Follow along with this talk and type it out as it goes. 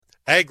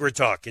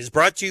AgriTalk is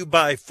brought to you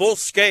by Full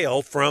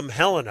Scale from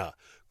Helena.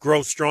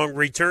 Grow strong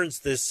returns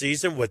this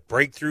season with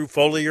breakthrough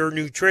foliar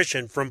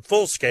nutrition from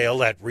Full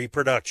Scale at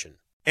Reproduction.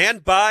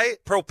 And by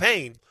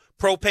Propane.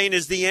 Propane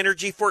is the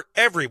energy for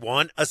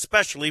everyone,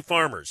 especially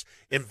farmers.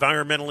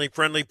 Environmentally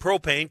friendly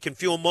propane can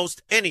fuel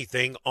most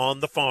anything on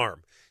the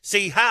farm.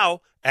 See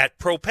how at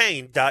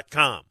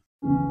propane.com.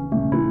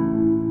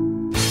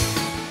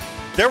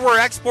 There were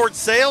export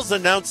sales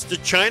announced to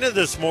China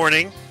this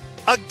morning.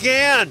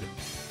 Again,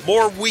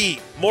 more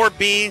wheat, more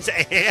beans,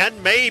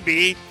 and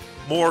maybe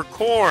more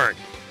corn.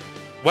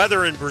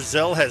 Weather in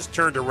Brazil has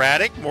turned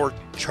erratic. More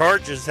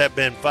charges have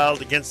been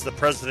filed against the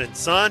president's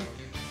son.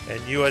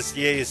 And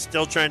USDA is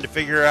still trying to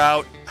figure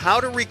out how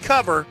to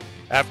recover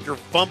after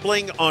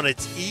fumbling on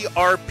its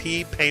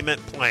ERP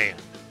payment plan.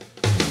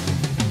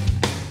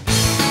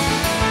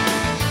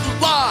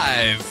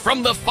 Live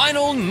from the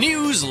final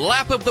news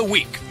lap of the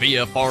week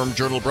via Farm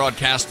Journal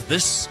broadcast,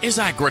 this is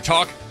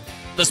AgriTalk.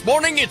 This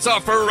morning, it's a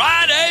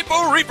Friday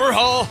for Reaper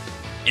Hall.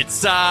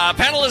 It's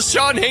panelists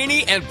Sean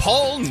Haney and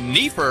Paul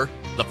Neiffer,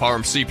 the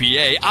Farm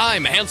CPA.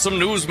 I'm handsome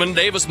newsman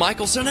Davis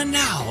Michelson, and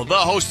now the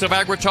host of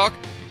AgriTalk,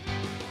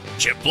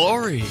 Chip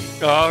Flory.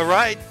 All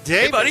right,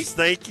 Davis, hey, buddy.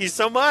 Thank you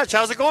so much.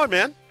 How's it going,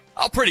 man?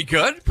 Oh, pretty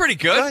good.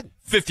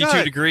 52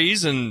 Good.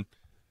 degrees and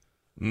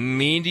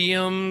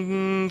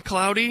medium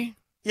cloudy,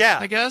 Yeah.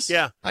 I guess.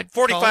 Yeah. I'd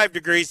 45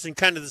 degrees and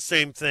kind of the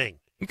same thing.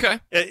 Okay.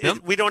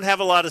 We don't have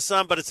a lot of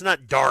sun, but it's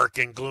not dark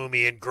and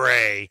gloomy and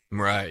gray.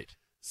 Right.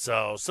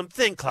 So some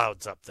thin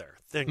clouds up there.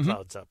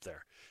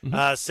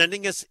 Mm-hmm.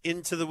 Sending us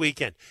into the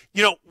weekend.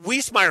 You know,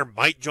 Wiesmeyer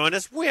might join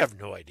us. We have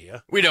no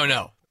idea. We don't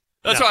know.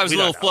 That's why I was a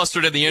little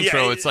flustered at the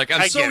intro. Yeah, it's like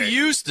I'm so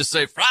used to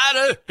say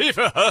Friday,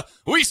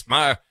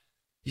 Wiesmeyer.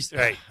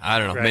 Right. I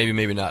don't know. Right.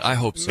 Maybe not. I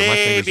hope so.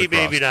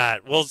 Maybe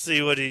not. We'll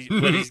see what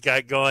he's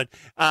got going.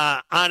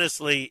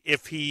 Honestly,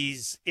 if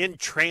he's in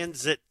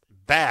transit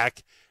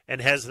back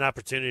and has an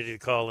opportunity to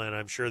call in,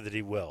 I'm sure that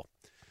he will.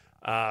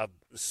 But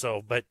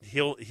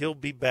he'll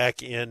be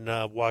back in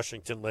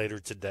Washington later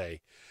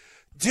today.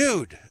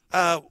 Dude,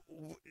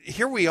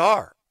 here we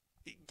are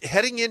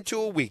heading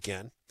into a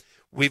weekend.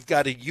 We've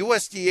got a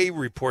USDA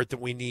report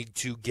that we need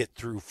to get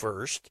through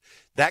first.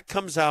 That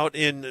comes out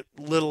in a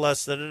little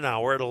less than an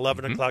hour at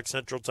 11 o'clock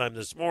Central Time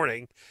this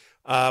morning.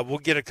 We'll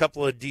get a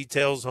couple of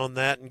details on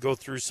that and go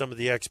through some of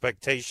the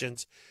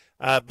expectations.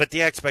 But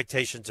the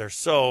expectations are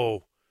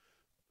so,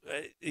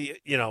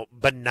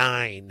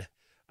 benign.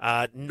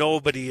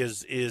 Nobody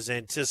is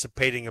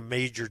anticipating a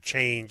major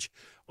change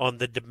on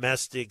the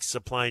domestic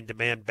supply and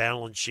demand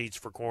balance sheets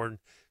for corn,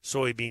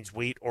 soybeans,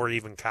 wheat, or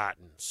even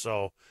cotton.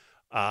 So,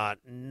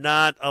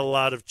 not a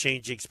lot of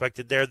change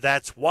expected there.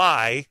 That's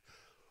why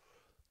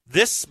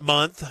this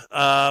month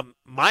my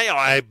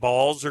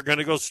eyeballs are going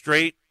to go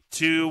straight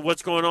to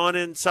what's going on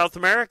in South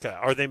America.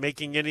 Are they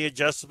making any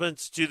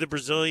adjustments to the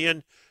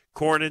Brazilian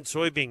corn and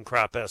soybean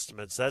crop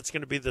estimates? That's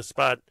going to be the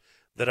spot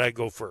that I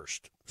go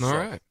first. All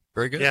right.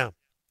 Very good.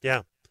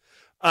 Yeah.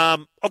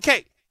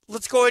 Okay,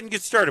 let's go ahead and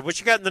get started. What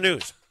you got in the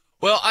news?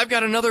 Well, I've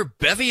got another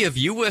bevy of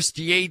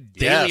USDA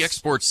daily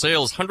export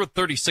sales.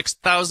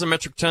 136,000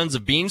 metric tons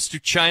of beans to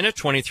China,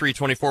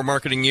 23-24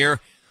 marketing year.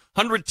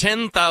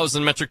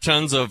 110,000 metric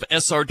tons of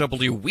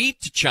SRW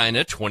wheat to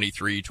China,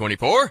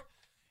 23-24.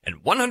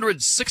 And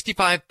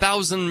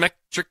 165,000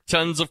 metric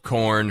tons of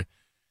corn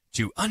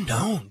to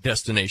unknown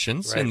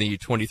destinations in the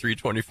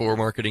 23-24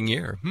 marketing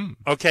year.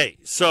 Okay,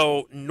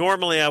 so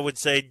normally I would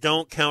say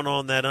don't count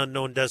on that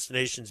unknown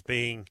destinations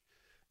being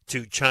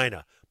to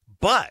China.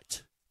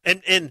 But...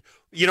 And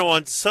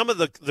on some of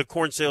the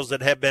corn sales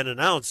that have been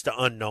announced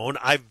to unknown,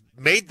 I've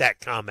made that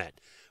comment.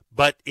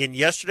 But in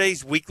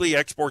yesterday's weekly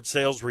export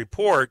sales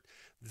report,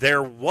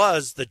 there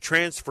was the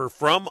transfer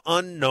from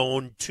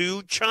unknown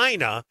to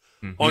China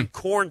on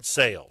corn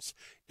sales.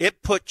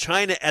 It put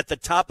China at the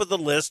top of the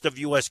list of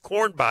U.S.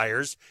 corn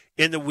buyers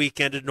in the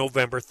weekend of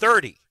November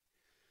 30.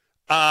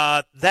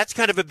 That's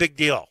kind of a big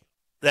deal.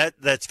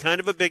 That's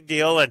kind of a big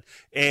deal,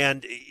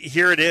 and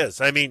here it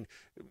is. I mean,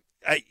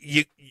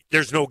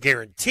 there's no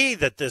guarantee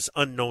that this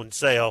unknown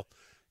sale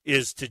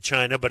is to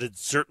China, but it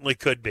certainly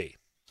could be.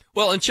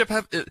 Well, and Chip,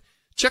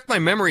 check my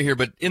memory here,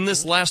 but in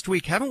this last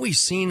week, haven't we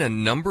seen a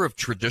number of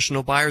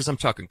traditional buyers? I'm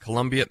talking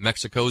Colombia,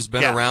 Mexico's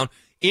been around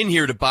in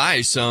here to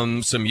buy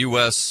some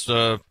U.S.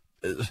 Some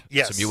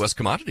U.S.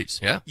 commodities.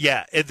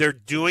 Yeah, and they're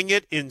doing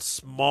it in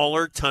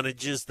smaller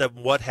tonnages than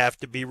what have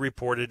to be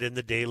reported in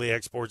the daily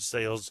export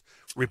sales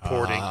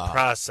reporting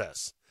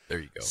process. There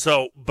you go.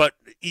 So, but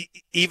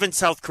even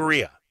South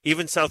Korea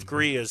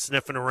is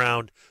sniffing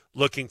around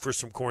looking for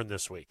some corn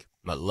this week.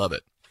 I love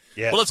it.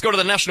 Yeah. Well, let's go to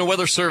the National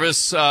Weather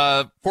Service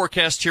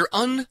forecast here.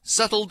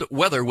 Unsettled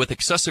weather with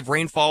excessive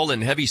rainfall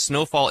and heavy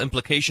snowfall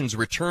implications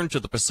return to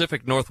the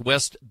Pacific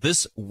Northwest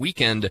this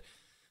weekend.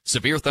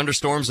 Severe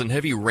thunderstorms and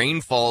heavy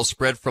rainfall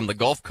spread from the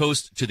Gulf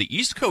Coast to the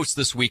East Coast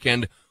this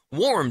weekend.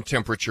 Warm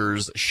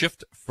temperatures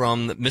shift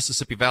from the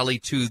Mississippi Valley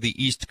to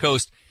the East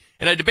Coast.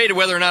 And I debated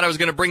whether or not I was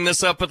going to bring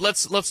this up, but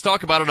let's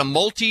talk about it. A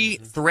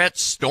multi-threat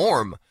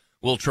storm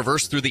will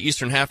traverse through the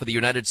eastern half of the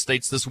United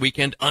States this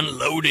weekend,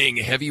 unloading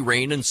heavy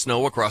rain and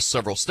snow across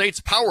several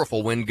states.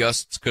 Powerful wind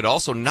gusts could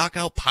also knock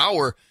out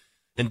power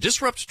and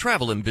disrupt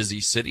travel in busy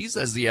cities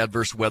as the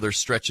adverse weather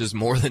stretches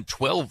more than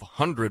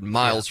 1,200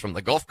 miles from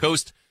the Gulf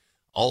Coast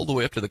all the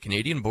way up to the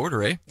Canadian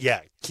border, eh?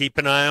 Yeah, keep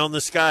an eye on the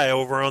sky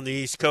over on the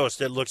East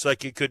Coast. It looks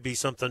like it could be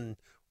something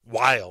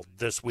wild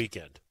this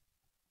weekend.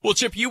 Well,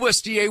 Chip,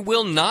 USDA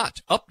will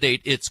not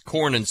update its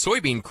corn and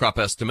soybean crop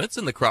estimates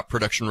in the crop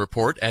production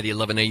report at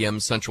 11 a.m.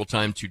 Central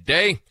Time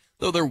today,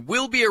 though there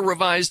will be a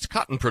revised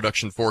cotton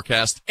production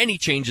forecast. Any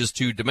changes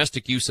to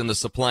domestic use in the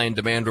supply and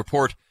demand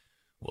report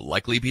will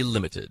likely be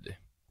limited.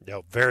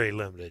 No, very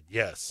limited,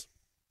 yes.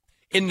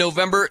 In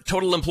November,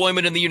 total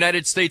employment in the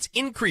United States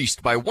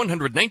increased by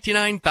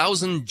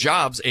 199,000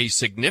 jobs, a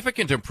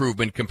significant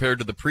improvement compared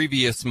to the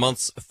previous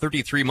month's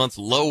 33-month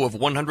low of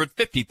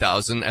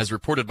 150,000, as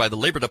reported by the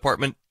Labor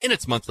Department in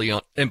its monthly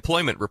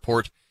employment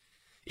report.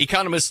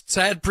 Economists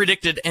had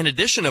predicted an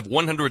addition of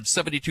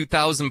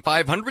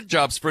 172,500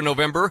 jobs for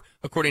November,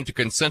 according to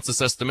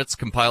consensus estimates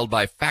compiled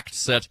by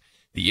FactSet.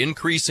 The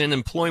increase in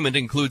employment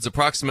includes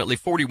approximately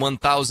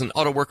 41,000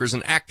 auto workers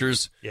and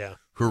actors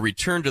who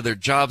returned to their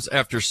jobs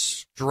after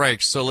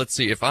strikes. So let's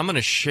see, if I'm going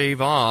to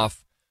shave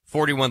off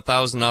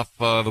 41,000 off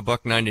of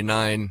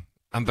 $1.99,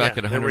 I'm back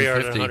at 150. We are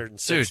at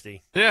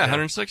 160. Dude,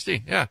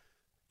 160. Yeah.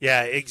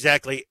 Yeah,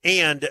 exactly.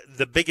 And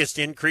the biggest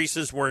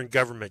increases were in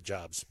government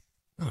jobs.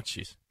 Oh,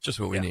 jeez. Just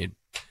what we need.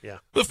 Yeah.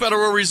 The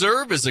Federal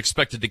Reserve is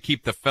expected to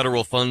keep the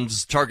federal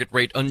funds target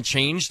rate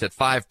unchanged at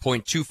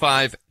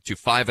 5.25 to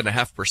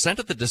 5.5%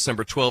 at the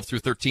December 12 through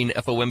 13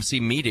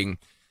 FOMC meeting.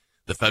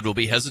 The Fed will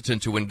be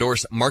hesitant to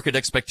endorse market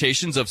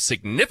expectations of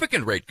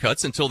significant rate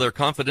cuts until they're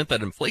confident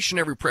that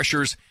inflationary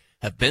pressures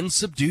have been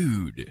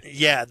subdued.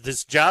 Yeah,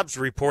 this jobs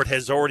report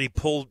has already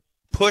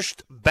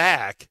pushed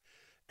back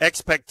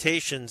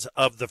expectations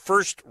of the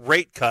first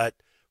rate cut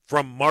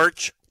from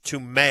March to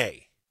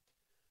May.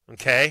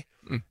 Okay?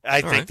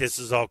 I think this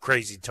is all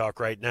crazy talk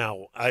right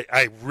now.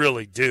 I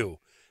really do.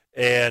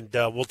 And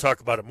we'll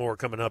talk about it more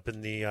coming up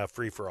in the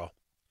free-for-all.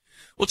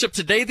 Well, Chip,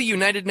 today the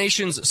United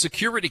Nations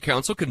Security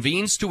Council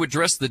convenes to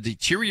address the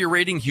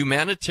deteriorating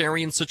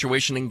humanitarian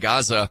situation in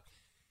Gaza.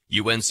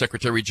 UN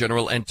Secretary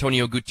General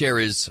Antonio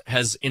Guterres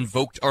has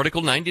invoked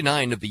Article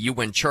 99 of the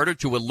UN Charter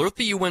to alert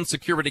the UN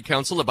Security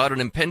Council about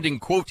an impending,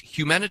 quote,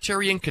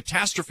 humanitarian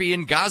catastrophe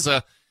in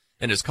Gaza,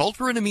 and has called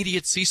for an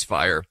immediate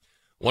ceasefire.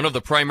 One of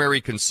the primary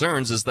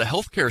concerns is the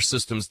healthcare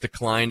system's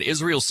decline.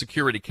 Israel's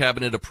Security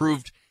Cabinet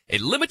approved a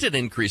limited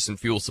increase in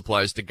fuel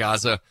supplies to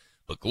Gaza,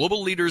 but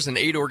global leaders and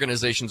aid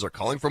organizations are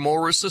calling for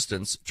more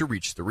assistance to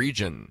reach the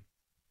region.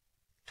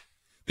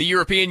 The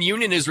European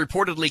Union is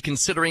reportedly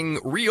considering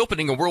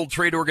reopening a World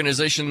Trade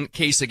Organization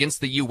case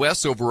against the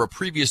U.S. over a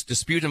previous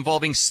dispute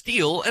involving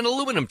steel and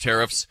aluminum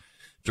tariffs.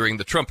 During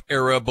the Trump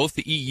era, both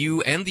the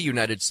EU and the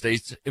United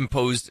States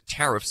imposed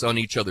tariffs on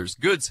each other's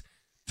goods,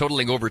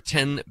 totaling over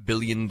 $10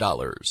 billion.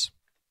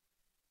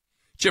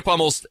 Chip,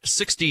 almost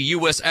 60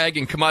 U.S. ag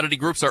and commodity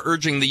groups are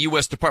urging the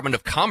U.S. Department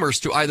of Commerce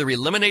to either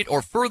eliminate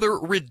or further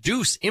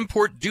reduce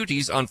import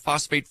duties on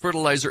phosphate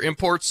fertilizer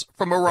imports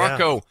from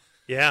Morocco.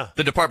 Yeah.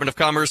 The Department of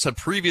Commerce had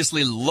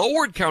previously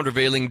lowered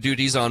countervailing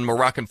duties on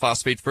Moroccan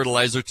phosphate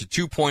fertilizer to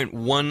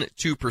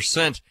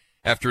 2.12%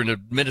 after an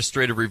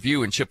administrative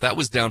review. And, Chip, that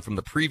was down from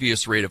the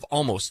previous rate of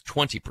almost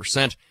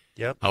 20%.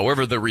 Yep.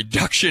 However, the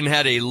reduction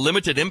had a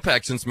limited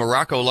impact since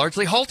Morocco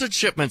largely halted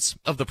shipments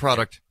of the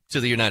product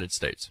to the United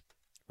States.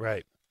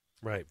 Right.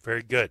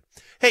 Very good.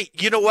 Hey,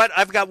 you know what?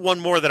 I've got one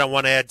more that I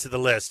want to add to the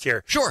list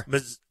here. Sure.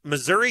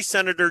 Missouri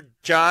Senator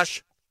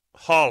Josh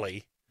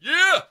Hawley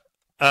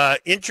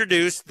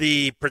introduced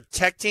the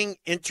Protecting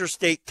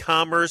Interstate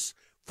Commerce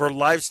for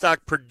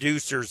Livestock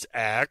Producers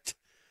Act,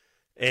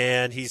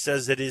 and he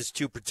says it is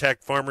to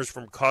protect farmers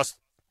from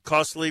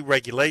costly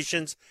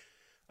regulations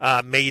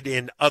made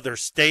in other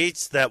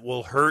states that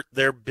will hurt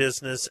their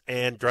business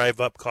and drive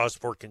up costs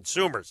for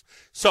consumers.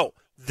 So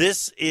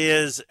this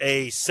is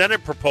a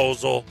Senate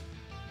proposal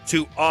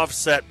to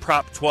offset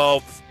Prop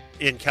 12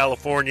 in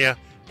California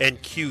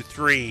and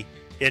Q3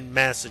 in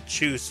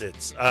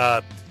Massachusetts.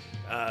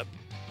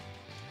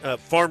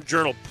 Farm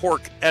Journal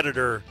pork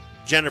editor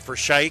Jennifer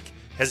Scheich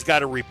has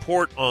got a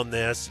report on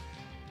this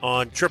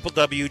on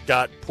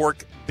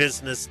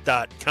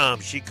www.porkbusiness.com.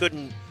 She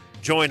couldn't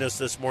join us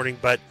this morning,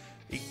 but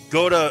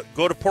go to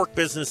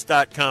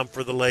porkbusiness.com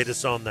for the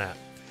latest on that.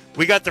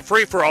 We got the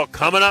free-for-all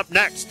coming up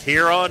next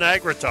here on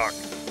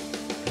AgriTalk.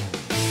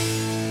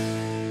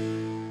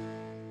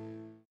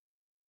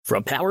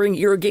 From powering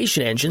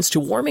irrigation engines to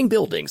warming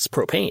buildings,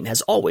 propane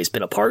has always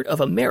been a part of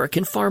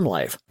American farm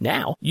life.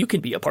 Now, you can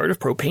be a part of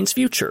propane's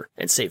future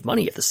and save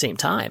money at the same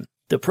time.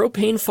 The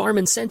Propane Farm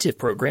Incentive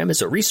Program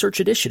is a research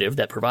initiative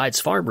that provides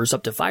farmers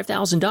up to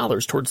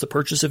 $5,000 towards the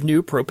purchase of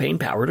new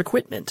propane-powered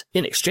equipment.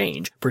 In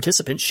exchange,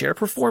 participants share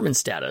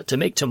performance data to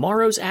make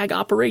tomorrow's ag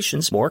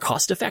operations more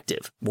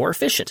cost-effective, more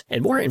efficient,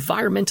 and more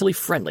environmentally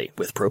friendly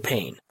with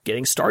propane.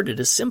 Getting started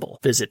is simple.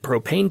 Visit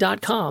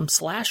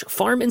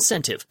propane.com/farm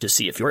incentive to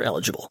see if you're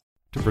eligible.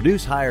 To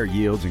produce higher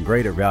yields and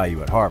greater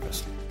value at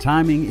harvest,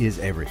 timing is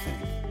everything.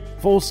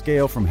 Full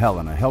Scale from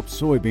Helena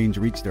helps soybeans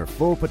reach their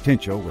full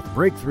potential with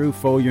breakthrough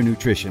foliar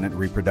nutrition and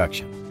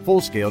reproduction. Full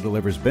Scale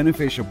delivers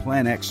beneficial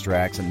plant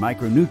extracts and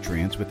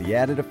micronutrients with the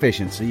added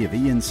efficiency of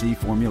ENC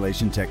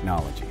formulation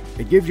technology.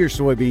 It gives your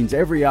soybeans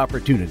every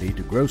opportunity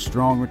to grow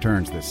strong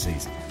returns this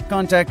season.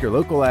 Contact your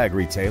local ag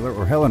retailer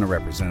or Helena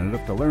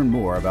representative to learn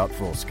more about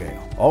Full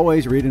Scale.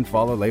 Always read and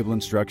follow label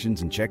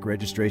instructions and check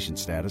registration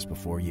status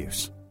before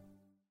use.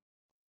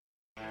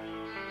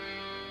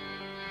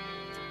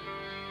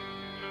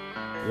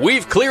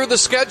 We've cleared the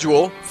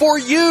schedule for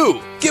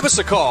you. Give us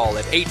a call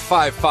at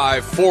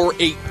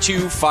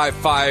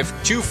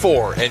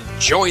 855-482-5524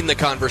 and join the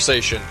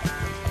conversation.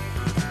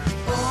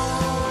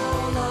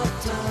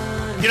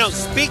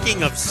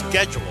 Speaking of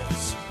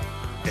schedules,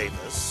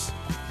 Davis.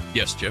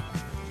 Yes, Chip.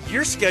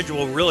 Your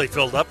schedule really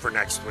filled up for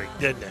next week,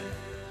 didn't it?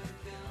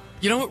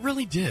 It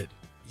really did.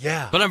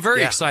 Yeah. But I'm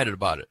very excited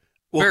about it.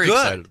 Well, very good.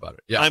 excited about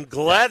it. Yeah. I'm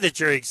glad that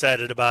you're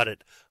excited about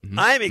it. Mm-hmm.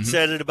 I'm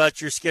excited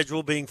about your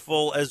schedule being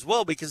full as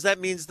well, because that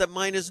means that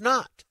mine is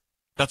not.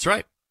 That's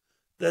right.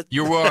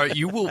 You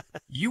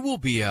will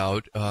be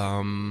out.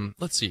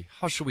 Let's see.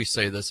 How should we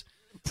say this?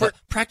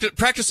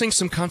 Practicing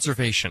some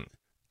conservation.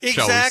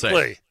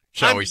 Exactly.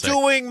 Shall we say? I'm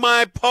doing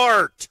my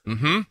part.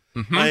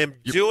 Mm-hmm. I am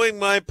doing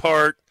my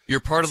part. You're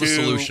part of the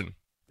solution.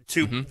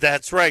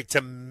 That's right. To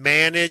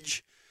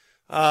manage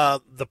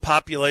the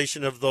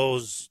population of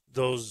those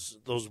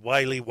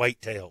wily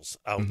whitetails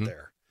out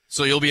there.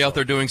 So you'll be out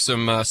there doing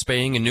some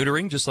spaying and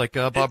neutering, just like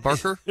Bob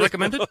Barker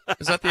recommended.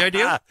 Is that the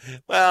idea?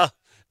 Well,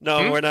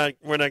 no, we're not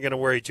going to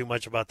worry too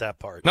much about that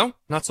part. No,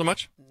 not so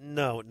much.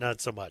 No, not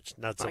so much.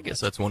 I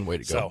guess that's one way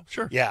to go. So,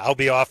 sure. Yeah, I'll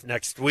be off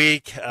next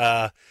week,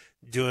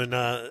 doing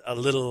a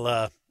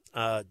little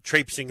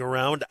traipsing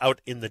around out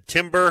in the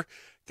timber.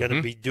 Going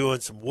to be doing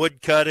some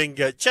wood cutting,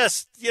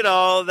 just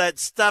that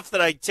stuff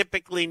that I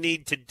typically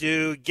need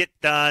to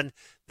get done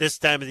this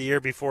time of the year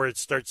before it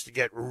starts to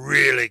get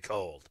really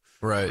cold.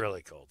 Right.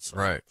 Really cold. So.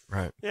 Right.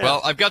 Yeah.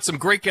 Well, I've got some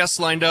great guests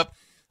lined up.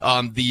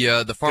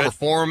 The Farmer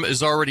Forum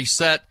is already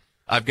set.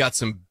 I've got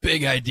some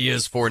big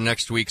ideas for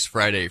next week's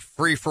Friday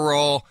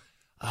free-for-all.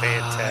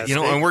 Fantastic.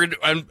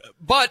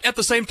 But at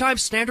the same time,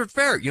 standard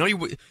fare.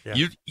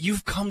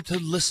 You've come to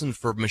listen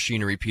for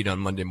Machinery Pete on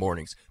Monday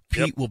mornings.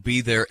 Pete will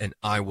be there, and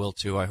I will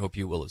too. I hope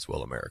you will as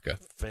well, America.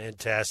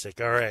 Fantastic.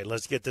 All right,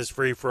 let's get this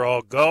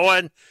free-for-all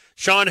going.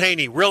 Sean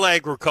Haney, Real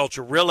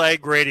Agriculture, Real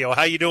Ag Radio.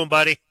 How you doing,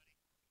 buddy?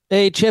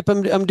 Hey, Chip,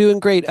 I'm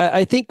doing great.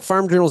 I think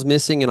Farm Journal's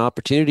missing an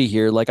opportunity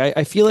here. Like,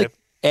 I feel like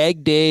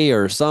Ag Day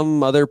or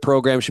some other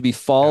program should be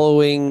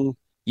following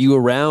you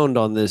around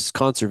on this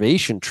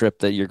conservation trip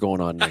that you're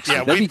going on next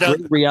week. That'd be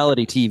great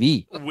reality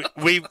TV.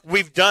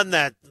 We've done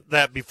that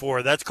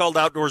before. That's called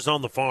Outdoors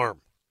on the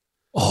Farm.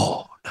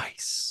 Oh,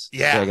 nice.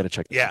 Yeah. I got to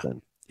check that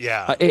out.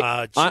 Yeah. Check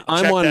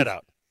that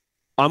out.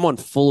 I'm on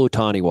full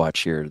Ohtani watch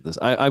here.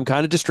 I'm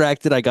kind of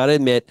distracted. I got to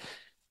admit.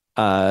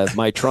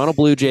 My Toronto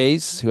Blue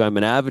Jays, who I'm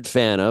an avid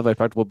fan of, I've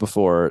talked about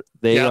before,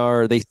 they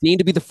seem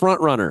to be the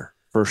front runner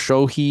for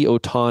Shohei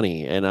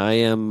Ohtani, and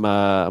I'm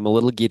a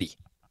little giddy.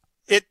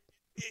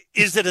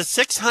 Is it a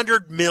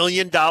 $600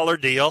 million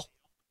deal?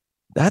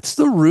 That's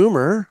the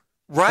rumor.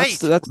 Right.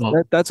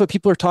 That's what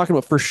people are talking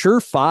about. For sure,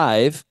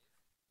 5.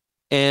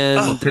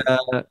 And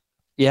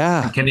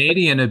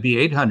Canadian would be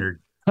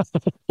 800.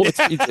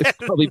 It's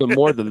probably even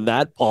more than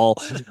that,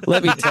 Paul.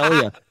 Let me tell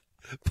you.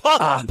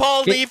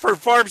 Paul Neefer,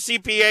 Farm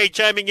CPA,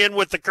 chiming in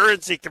with the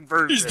currency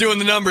conversion. He's doing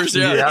the numbers,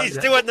 He's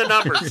doing the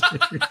numbers.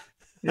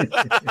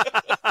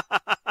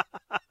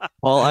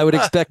 Paul, I would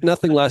expect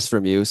nothing less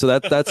from you, so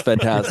that's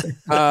fantastic.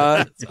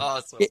 That's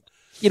awesome.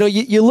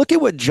 You look at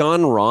what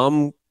John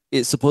Rahm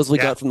supposedly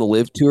got from the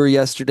Live Tour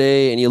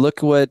yesterday, and you look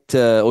at what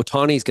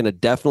Ohtani's going to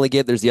definitely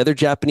get. There's the other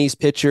Japanese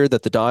pitcher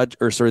that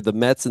the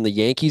Mets and the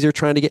Yankees are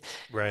trying to get.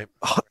 Right.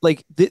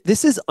 Like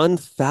this is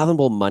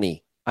unfathomable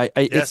money.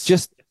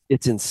 It's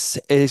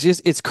insane.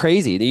 It's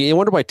crazy. You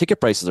wonder why ticket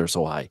prices are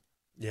so high.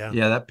 Yeah.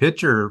 That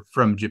pitcher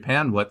from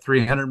Japan, what,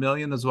 300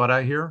 million is what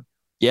I hear.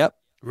 Yep.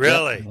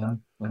 Really? Yeah.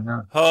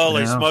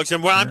 Holy smokes!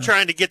 And I'm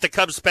trying to get the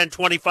Cubs spend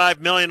 $25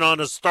 million on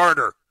a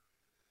starter.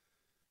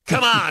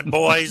 Come on,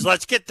 boys,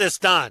 let's get this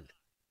done.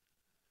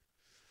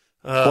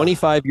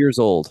 25 years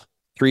old,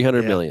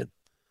 300 million.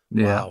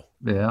 Yeah.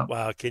 Yeah.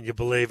 Wow. Can you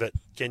believe it?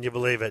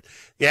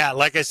 Yeah.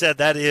 Like I said,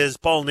 that is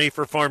Paul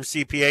Neefer, Farm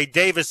CPA.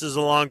 Davis is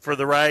along for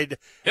the ride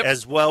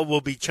as well.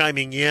 We'll be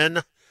chiming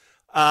in.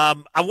 I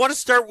want to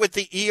start with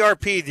the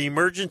ERP, the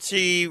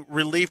Emergency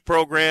Relief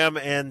Program,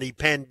 and the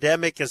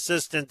Pandemic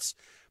Assistance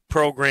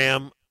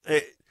Program.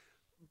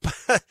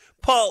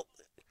 Paul,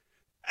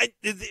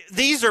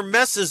 these are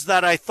messes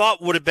that I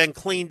thought would have been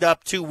cleaned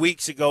up 2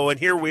 weeks ago, and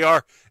here we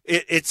are.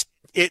 It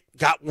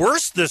got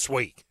worse this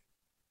week.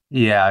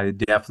 Yeah, it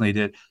definitely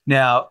did.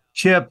 Now,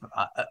 Chip,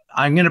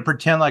 I'm going to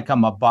pretend like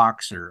I'm a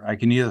boxer. I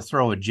can either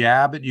throw a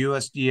jab at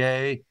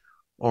USDA,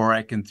 or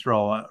I can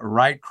throw a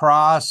right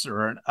cross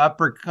or an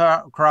upper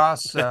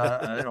cross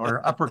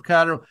or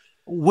uppercut.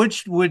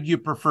 Which would you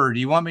prefer? Do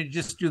you want me to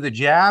just do the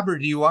jab, or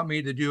do you want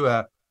me to do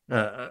a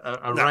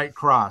a No. right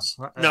cross.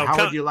 No,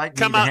 How would you like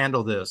me to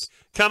handle this?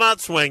 Come out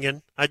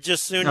swinging. I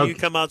just soon you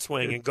come out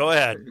swinging. Go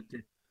ahead.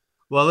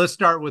 Well, let's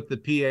start with the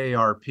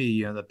PARP,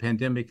 the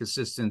Pandemic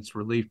Assistance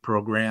Relief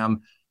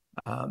Program.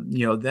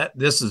 That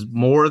this is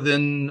more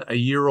than a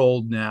year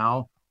old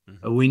now.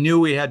 We knew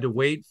we had to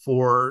wait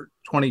for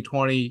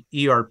 2020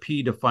 ERP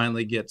to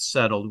finally get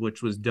settled,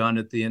 which was done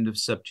at the end of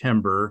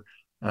September,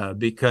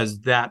 because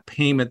that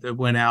payment that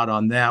went out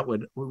on that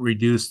would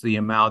reduce the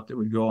amount that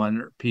would go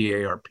on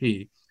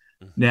PARP.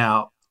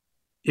 Now,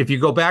 if you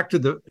go back to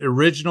the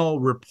original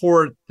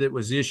report that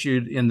was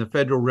issued in the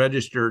Federal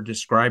Register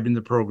describing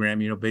the program,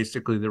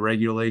 basically the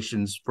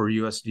regulations for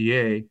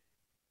USDA,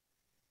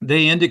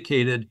 they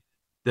indicated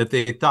that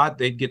they thought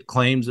they'd get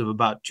claims of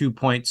about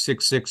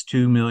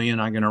 2.662 million.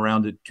 I'm going to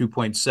round it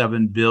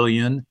 2.7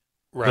 billion,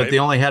 but they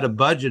only had a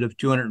budget of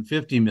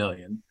 250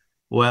 million.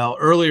 Well,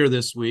 earlier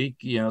this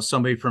week,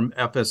 somebody from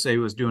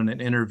FSA was doing an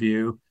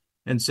interview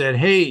and said,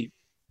 hey,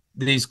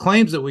 these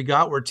claims that we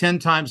got were 10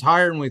 times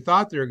higher than we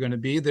thought they were going to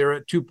be. They're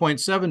at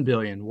 2.7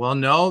 billion. Well,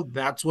 no,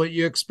 that's what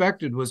you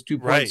expected was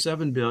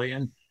 2.7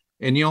 billion.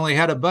 And you only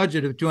had a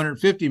budget of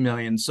 250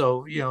 million.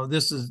 So,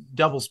 this is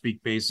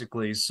doublespeak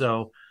basically.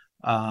 So,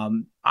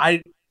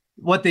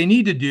 what they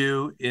need to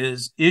do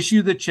is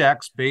issue the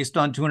checks based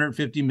on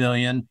 250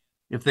 million.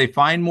 If they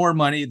find more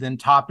money, then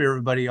top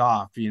everybody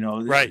off.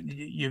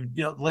 You've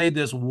laid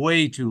this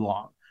way too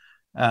long.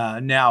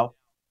 Now,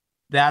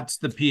 that's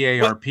the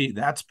PARP.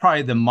 That's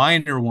probably the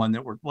minor one that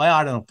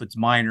I don't know if it's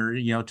minor.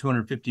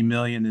 250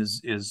 million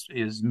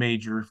is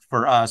major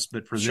for us,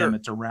 but for them,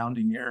 it's a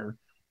rounding error.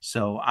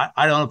 So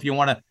I don't know if you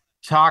want to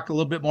talk a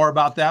little bit more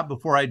about that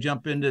before I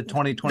jump into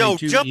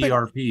 2022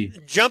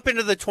 ERP. Jump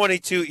into the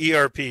 22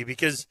 ERP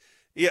because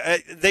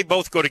they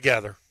both go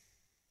together.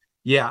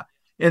 Yeah.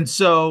 And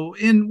so,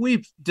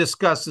 we've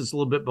discussed this a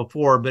little bit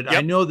before, but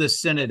I know the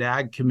Senate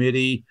Ag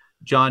Committee,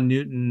 John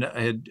Newton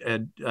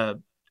had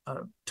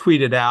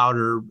tweeted out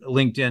or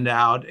LinkedIn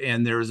out,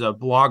 and there's a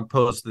blog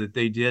post that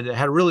they did. It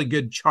had really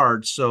good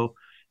charts. So,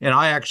 and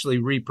I actually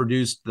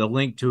reproduced the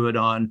link to it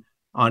on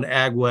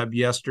AgWeb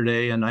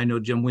yesterday, and I know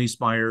Jim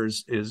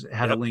Wiesmeyer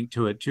had a link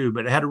to it too.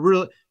 But it had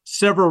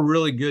several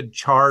really good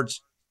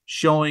charts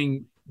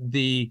showing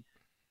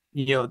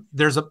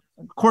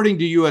according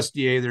to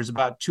USDA, there's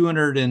about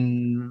 200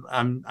 and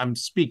I'm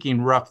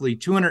speaking roughly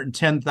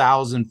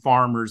 210,000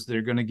 farmers that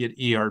are going to get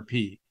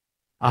ERP.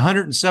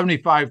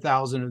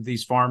 175,000 of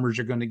these farmers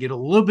are going to get a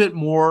little bit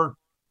more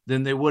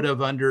than they would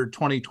have under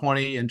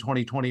 2020 and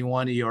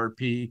 2021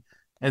 ERP.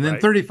 And then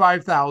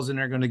 35,000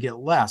 are going to get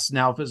less.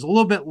 Now, if it's a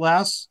little bit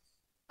less,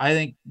 I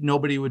think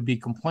nobody would be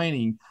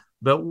complaining.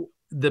 But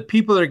the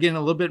people that are getting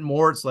a little bit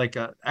more, it's like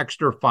an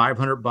extra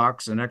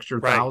 $500, an extra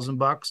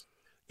 $1,000.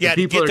 Yeah,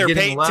 to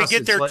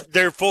get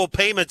their full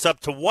payments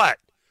up to what?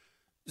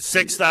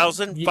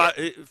 6,000,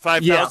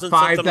 5,000,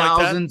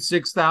 5,000,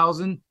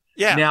 6,000.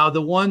 Yeah. Now,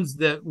 the ones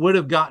that would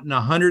have gotten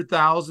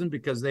 100,000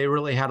 because they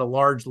really had a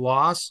large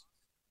loss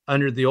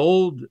under the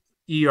old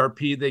ERP,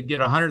 they'd get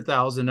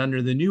 100,000.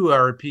 Under the new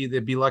ERP,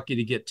 they'd be lucky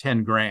to get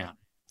 10 grand.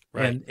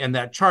 Right. And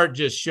that chart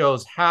just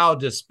shows how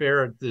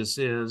disparate this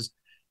is.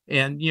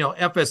 And,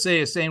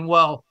 FSA is saying,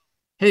 well,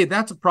 hey,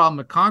 that's a problem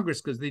with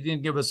Congress because they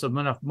didn't give us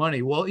enough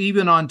money. Well,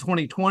 even on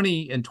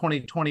 2020 and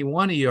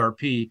 2021 ERP,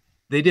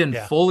 they didn't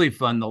fully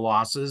fund the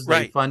losses.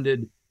 They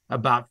funded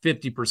about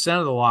 50%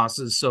 of the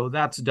losses. So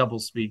that's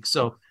doublespeak.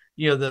 So,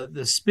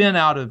 the spin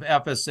out of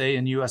FSA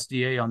and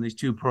USDA on these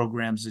two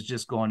programs is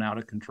just going out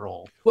of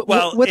control.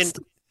 Well, what's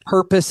the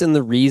purpose and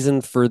the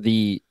reason for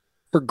the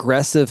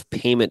progressive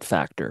payment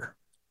factor?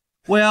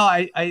 Well,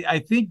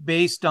 I think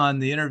based on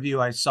the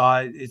interview I saw,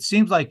 it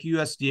seems like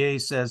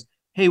USDA says,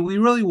 hey, we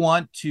really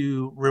want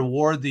to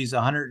reward these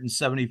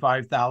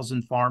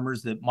 175,000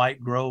 farmers that might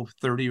grow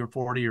 $30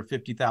 or $40 or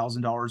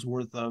 $50,000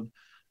 worth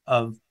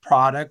of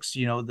products.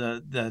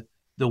 The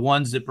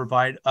ones that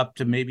provide up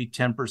to maybe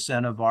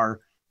 10%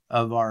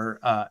 of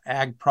our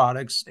ag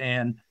products,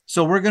 and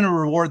so we're going to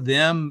reward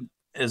them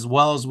as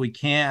well as we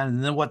can.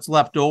 And then what's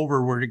left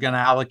over, we're going to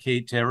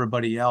allocate to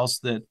everybody else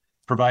that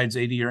provides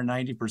 80 or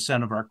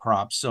 90% of our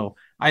crops. So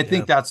I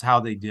think that's how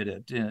they did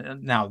it.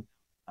 Now,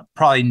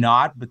 probably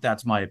not, but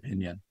that's my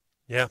opinion.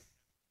 Yeah.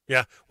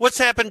 What's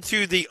happened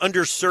to the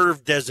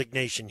underserved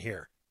designation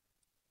here?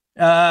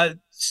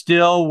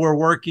 Still, we're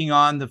working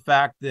on the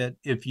fact that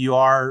if you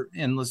are,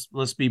 and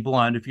let's be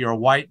blunt, if you're a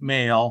white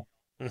male,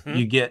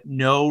 you get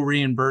no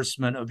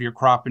reimbursement of your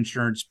crop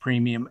insurance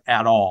premium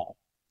at all.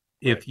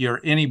 If you're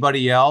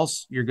anybody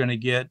else, you're going to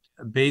get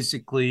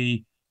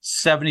basically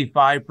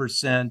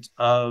 75%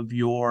 of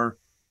your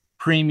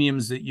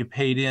premiums that you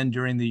paid in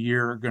during the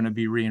year are going to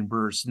be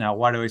reimbursed. Now,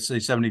 why do I say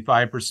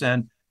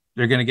 75%?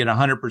 They're going to get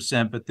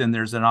 100%, but then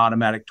there's an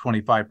automatic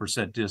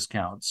 25%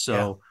 discount.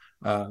 So,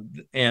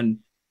 and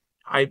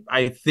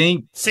I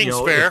think seems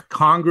fair.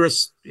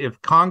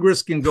 If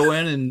Congress can go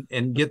in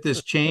and get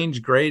this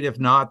change, great. If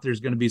not, there's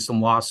going to be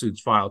some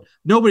lawsuits filed.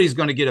 Nobody's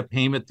going to get a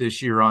payment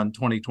this year on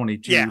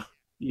 2022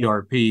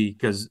 ERP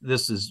because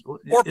this is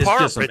or PARP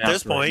just at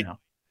this point. Now.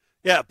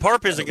 Yeah,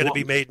 PARP isn't going to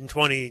be made in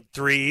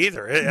 23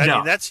 either. I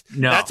mean,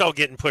 that's all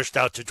getting pushed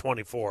out to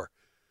 24.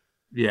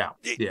 Yeah.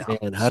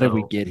 And how did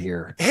we get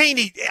here?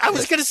 Haney, I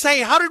was going to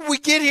say, how did we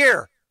get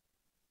here?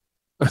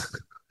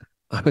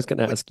 I was going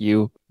to ask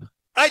you.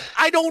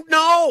 I don't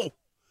know.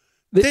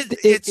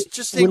 It's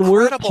just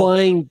incredible.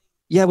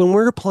 When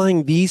we're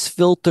applying these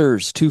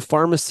filters to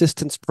farm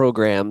assistance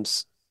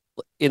programs,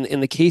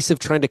 in the case of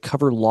trying to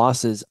cover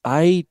losses,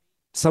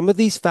 some of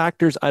these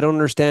factors, I don't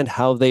understand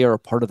how they are a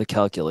part of the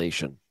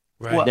calculation.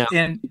 Right. Well, now,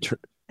 in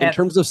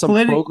terms of some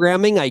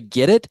programming, I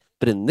get it,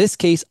 but in this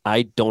case,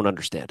 I don't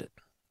understand it.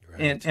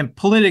 Right. And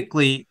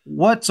politically,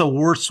 what's a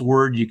worse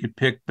word you could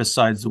pick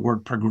besides the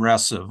word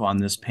progressive on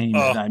this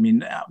payment? I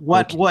mean,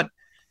 what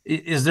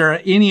is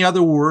there any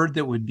other word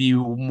that would be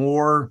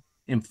more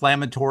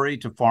inflammatory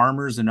to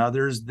farmers and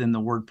others than the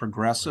word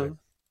progressive?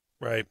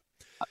 Right.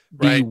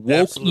 The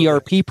woke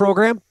ERP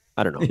program?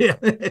 I don't know. Yeah.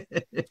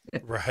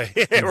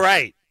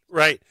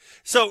 Right.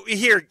 So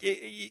here,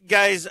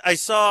 guys, I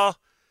saw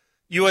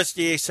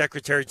USDA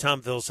Secretary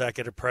Tom Vilsack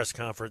at a press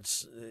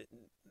conference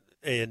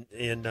in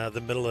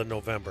the middle of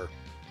November,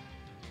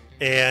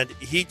 and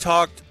he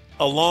talked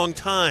a long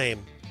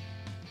time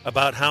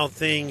about how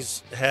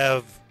things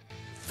have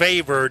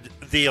favored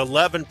the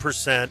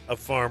 11% of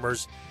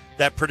farmers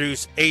that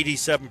produce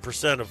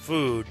 87% of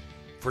food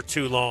for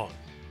too long.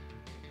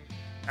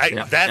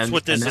 That's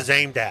what this is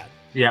aimed at.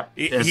 Yeah,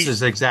 this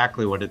is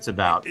exactly what it's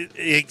about. It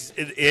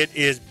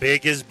is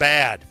big as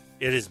bad.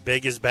 It is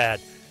big as bad.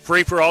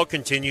 Free for All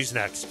continues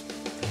next.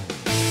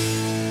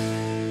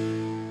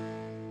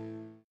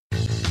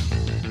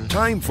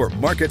 Time for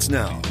Markets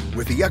Now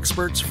with the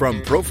experts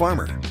from Pro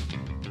Farmer.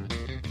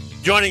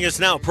 Joining us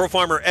now, Pro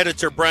Farmer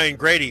editor Brian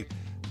Grady.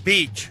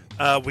 Beach,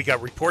 we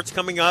got reports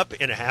coming up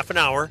in a half an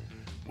hour.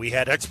 We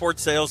had export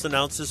sales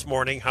announced this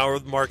morning. How are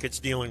the markets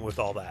dealing with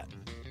all that?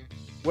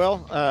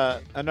 Well,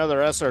 another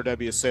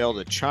SRW sale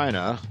to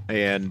China,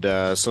 and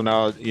so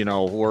now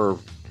we're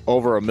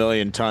over 1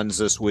 million tons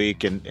this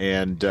week, and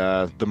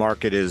the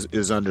market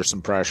is under some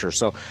pressure.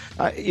 So,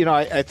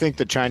 I think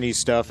the Chinese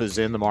stuff is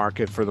in the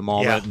market for the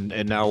moment,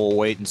 and now we'll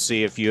wait and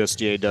see if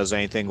USDA does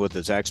anything with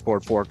its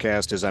export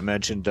forecast. As I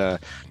mentioned when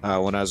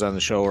I was on the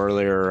show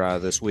earlier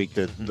this week,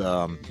 that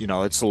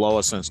it's the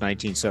lowest since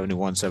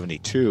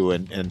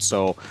 1971-72, and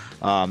so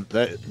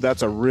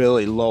that's a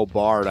really low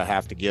bar to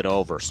have to get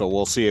over. So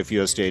we'll see if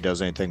USDA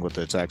does anything with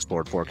its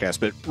export forecast.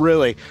 But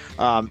really,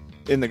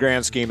 in the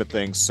grand scheme of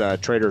things,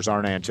 traders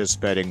aren't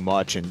anticipating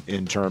much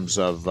in terms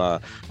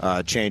of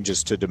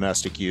changes to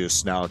domestic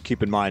use. Now,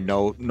 keep in mind,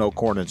 no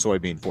corn and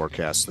soybean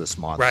forecasts this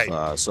month.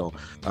 Right. So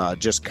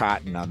just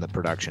cotton on the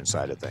production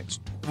side of things.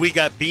 We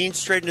got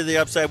beans trading to the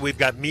upside. We've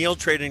got meal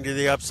trading to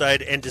the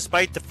upside. And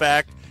despite the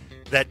fact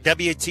that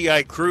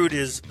WTI crude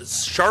is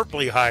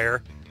sharply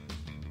higher,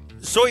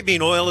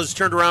 soybean oil has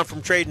turned around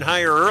from trading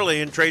higher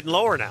early and trading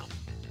lower now.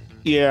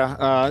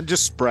 Yeah,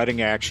 just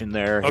spreading action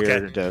there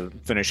here to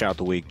finish out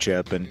the week,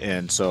 Chip.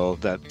 And so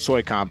that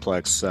soy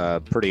complex,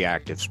 pretty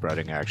active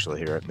spreading actually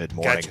here at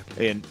mid-morning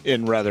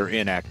in rather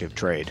inactive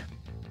trade.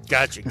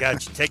 Gotcha.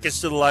 Take us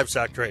to the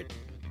livestock trade.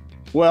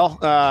 Well,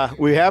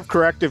 we have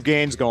corrective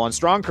gains going,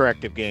 strong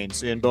corrective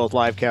gains in both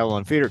live cattle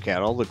and feeder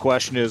cattle. The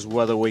question is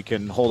whether we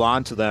can hold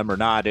on to them or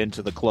not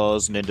into the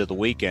close and into the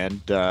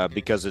weekend,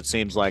 because it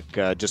seems like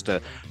just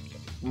a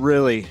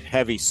really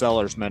heavy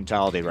seller's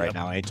mentality right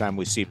now. Anytime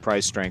we see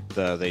price strength,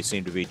 they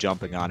seem to be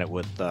jumping on it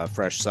with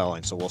fresh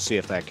selling. So we'll see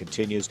if that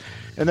continues.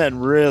 And then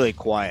really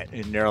quiet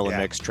in narrowly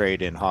mixed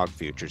trade in hog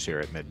futures here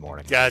at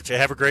mid-morning. Gotcha.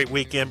 Have a great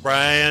weekend,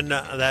 Brian.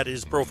 That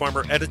is Pro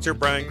Farmer editor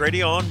Brian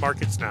Grady on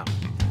Markets Now.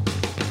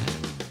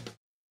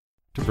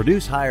 To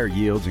produce higher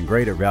yields and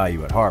greater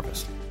value at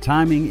harvest,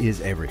 timing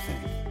is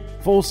everything.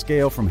 Full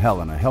Scale from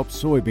Helena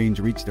helps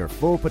soybeans reach their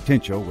full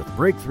potential with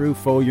breakthrough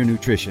foliar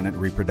nutrition and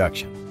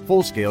reproduction.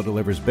 Full Scale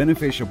delivers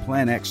beneficial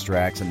plant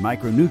extracts and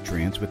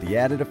micronutrients with the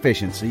added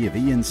efficiency of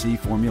ENC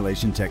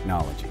formulation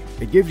technology.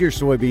 It gives your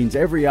soybeans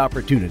every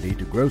opportunity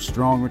to grow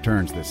strong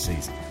returns this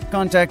season.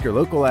 Contact your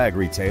local ag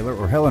retailer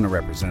or Helena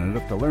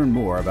representative to learn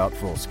more about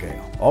Full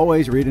Scale.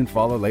 Always read and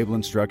follow label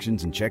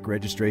instructions and check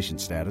registration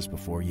status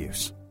before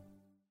use.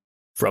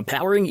 From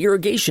powering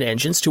irrigation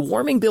engines to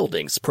warming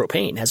buildings,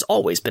 propane has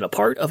always been a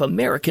part of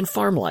American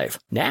farm life.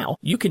 Now,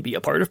 you can be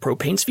a part of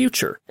propane's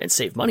future and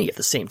save money at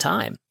the same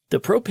time. The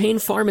Propane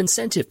Farm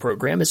Incentive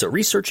Program is a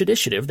research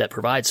initiative that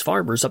provides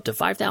farmers up to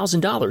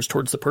 $5,000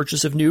 towards the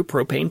purchase of new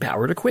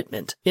propane-powered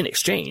equipment. In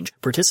exchange,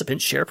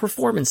 participants share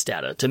performance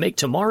data to make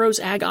tomorrow's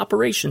ag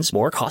operations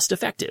more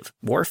cost-effective,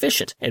 more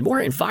efficient, and more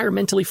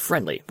environmentally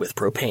friendly with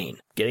propane.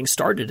 Getting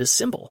started is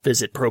simple.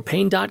 Visit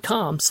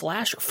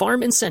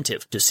propane.com/farm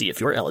incentive to see if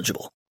you're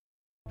eligible.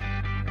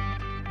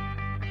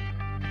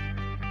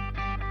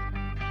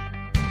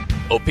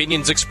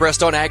 Opinions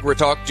expressed on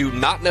AgriTalk do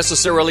not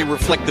necessarily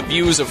reflect the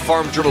views of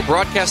Farm Journal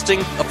Broadcasting,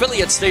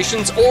 affiliate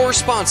stations, or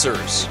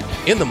sponsors.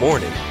 In the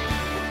morning,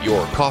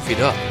 you're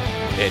coffeeed up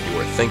and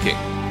you're thinking.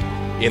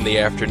 In the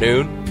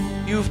afternoon,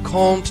 you've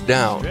calmed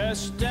down,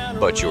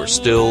 but you're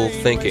still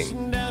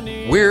thinking.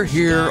 We're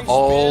here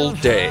all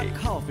day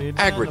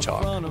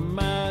AgriTalk.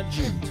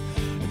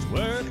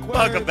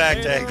 Welcome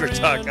back to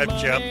AgriTalk. I'm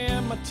Chip.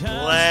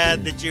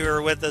 Glad that you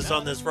are with us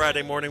on this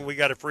Friday morning. We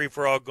got a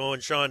free-for-all going.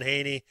 Sean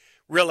Haney,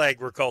 Real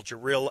Agriculture,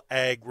 Real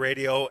Ag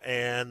Radio,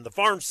 and the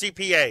Farm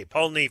CPA,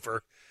 Paul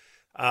Neiffer.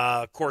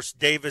 Of course,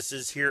 Davis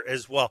is here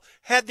as well.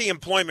 Had the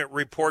employment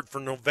report for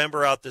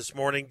November out this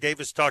morning.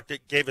 Davis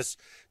gave us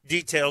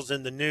details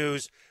in the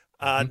news.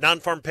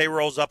 Non-farm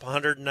payrolls up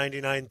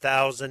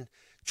 199,000.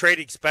 Trade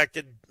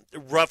expected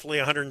roughly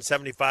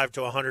 175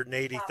 to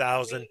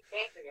 180,000.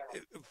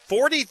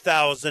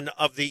 40,000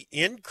 of the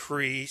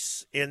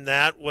increase in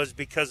that was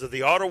because of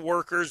the auto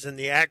workers and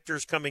the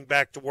actors coming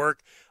back to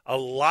work. A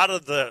lot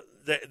of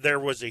there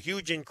was a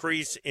huge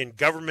increase in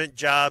government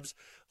jobs.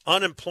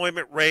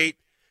 Unemployment rate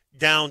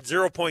down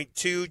 0.2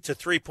 to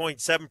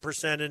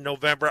 3.7% in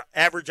November.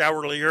 Average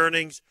hourly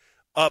earnings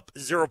up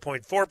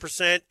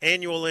 0.4%.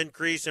 Annual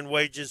increase in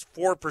wages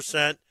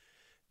 4%.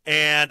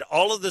 And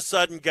all of a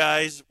sudden,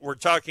 guys, we're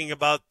talking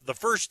about the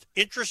first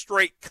interest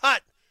rate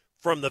cut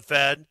from the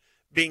Fed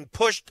being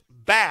pushed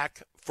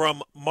back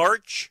from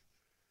March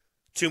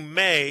to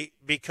May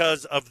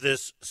because of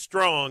this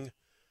strong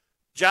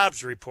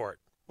jobs report.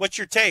 What's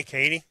your take,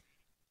 Haney?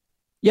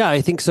 Yeah,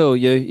 I think so.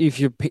 If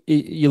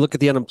you look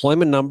at the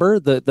unemployment number,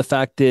 the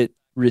fact it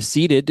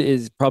receded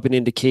is probably an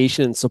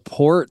indication and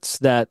supports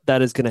that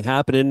is going to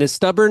happen. And as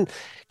stubborn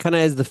kind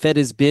of as the Fed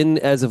has been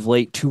as of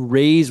late to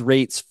raise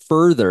rates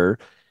further,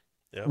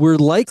 yep, we're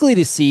likely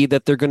to see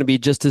that they're going to be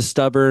just as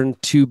stubborn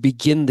to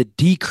begin the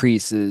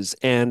decreases.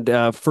 And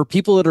for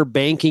people that are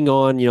banking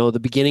on, the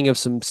beginning of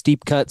some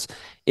steep cuts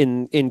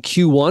in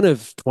Q1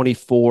 of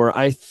 24,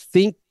 I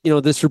think,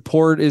 this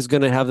report is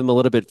going to have them a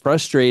little bit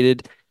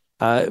frustrated.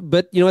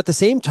 But, at the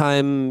same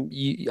time,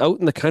 out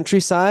in the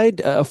countryside,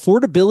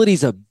 affordability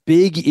is a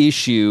big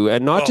issue,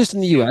 and not just in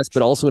the U.S.,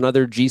 but also in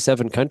other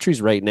G7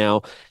 countries right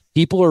now.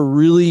 People are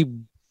really,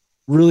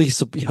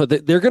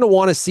 they're going to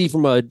want to see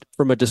from a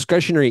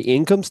discretionary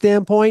income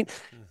standpoint,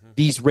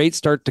 these rates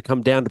start to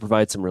come down to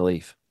provide some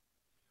relief.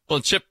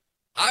 Well, Chip,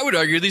 I would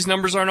argue these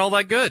numbers aren't all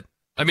that good.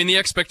 I mean, the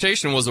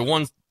expectation was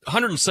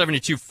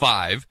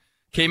 172.5,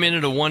 came in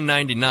at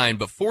 199,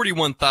 but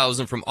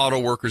 41,000 from auto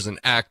workers and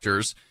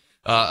actors.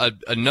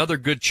 Another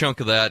good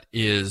chunk of that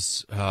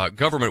is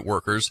government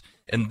workers.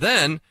 And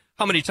then,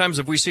 how many times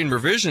have we seen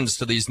revisions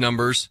to these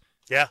numbers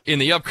in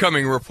the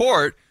upcoming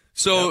report?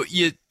 So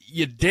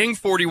you ding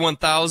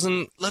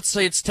 41,000. Let's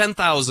say it's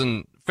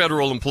 10,000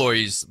 federal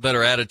employees that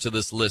are added to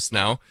this list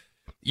now.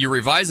 You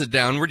revise it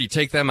downward. You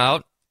take them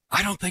out.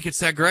 I don't think it's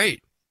that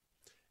great.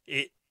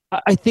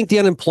 I think the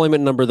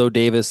unemployment number, though,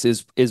 Davis,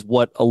 is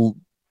what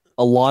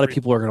a lot of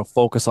people are going to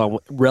focus on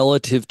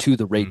relative to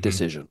the rate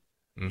decision.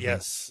 Mm-hmm.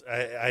 Yes,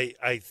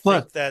 I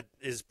think that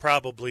is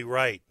probably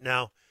right.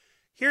 Now,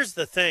 here's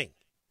the thing.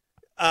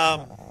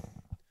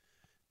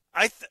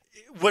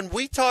 When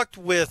we talked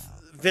with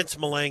Vince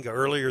Malanga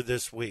earlier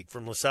this week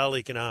from LaSalle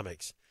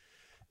Economics,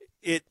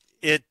 it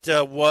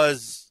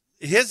was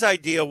his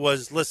idea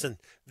was, listen,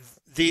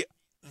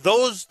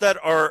 those that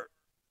are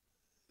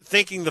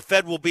thinking the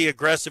Fed will be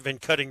aggressive in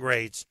cutting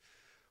rates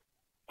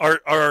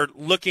are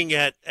looking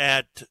at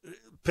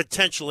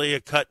potentially a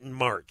cut in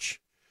March.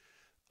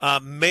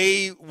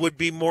 May would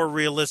be more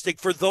realistic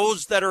for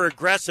those that are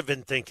aggressive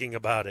in thinking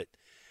about it.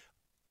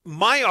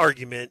 My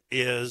argument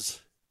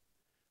is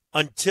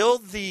until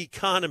the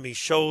economy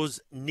shows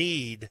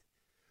need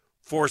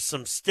for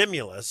some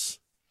stimulus,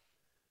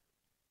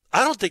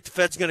 I don't think the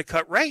Fed's going to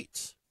cut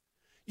rates.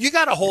 You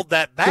got to hold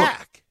that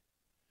back.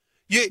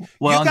 You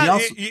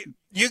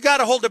got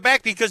to hold it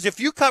back, because if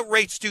you cut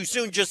rates too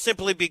soon just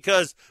simply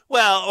because,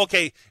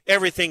 okay,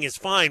 everything is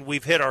fine,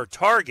 we've hit our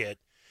target.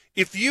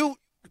 If you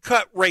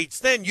cut rates,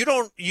 then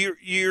you're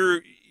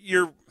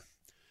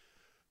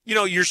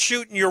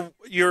shooting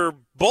your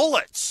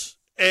bullets,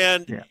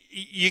 and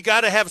you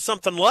got to have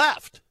something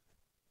left.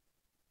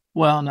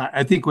 Well,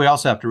 I think we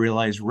also have to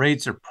realize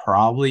rates are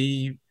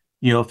probably,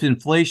 if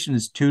inflation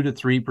is 2 to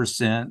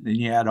 3%, then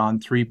you add on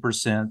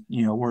 3%,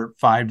 we're at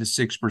 5 to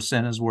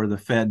 6% is where the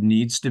Fed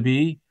needs to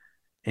be.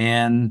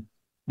 And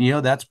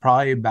that's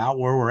probably about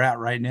where we're at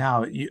right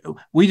now.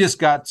 We just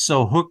got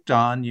so hooked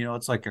on,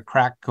 it's like a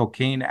crack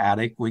cocaine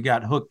addict. We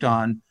got hooked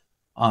on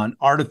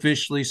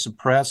artificially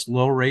suppressed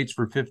low rates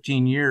for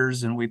 15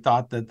 years, and we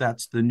thought that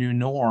that's the new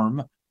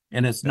norm,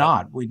 and it's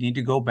not. We need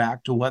to go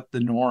back to what the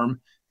norm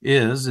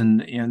is,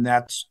 and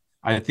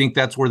I think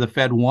that's where the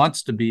Fed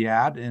wants to be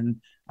at.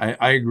 And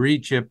I agree,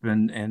 Chip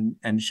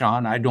and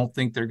Sean. I don't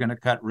think they're going to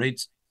cut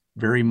rates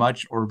very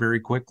much or very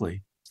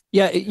quickly.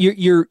 Yeah,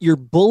 your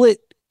bullet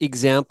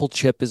example,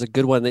 Chip, is a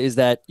good one. Is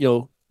that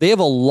they have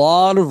a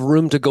lot of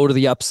room to go to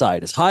the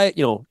upside, as high,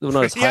 not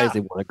as high as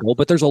they want to go,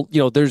 but there's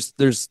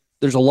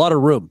a lot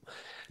of room.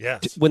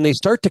 Yes. When they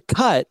start to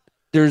cut,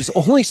 there's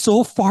only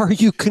so far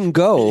you can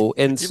go,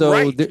 and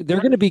so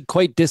they're going to be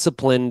quite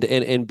disciplined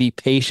and be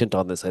patient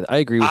on this. I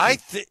agree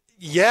with you.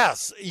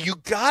 Yes, you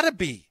got to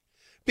be,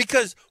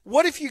 because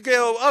what if you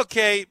go,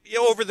 okay,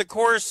 over the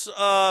course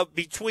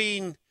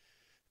between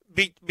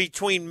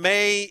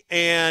May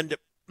and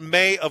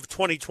May of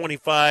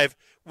 2025,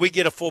 we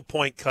get a full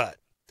point cut.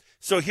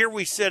 So here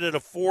we sit at a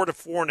 4 to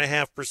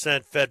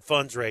 4.5% Fed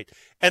funds rate,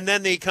 and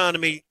then the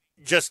economy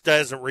just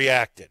hasn't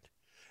reacted,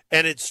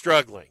 and it's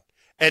struggling.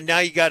 And now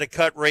you got to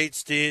cut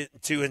rates to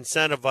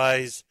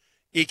incentivize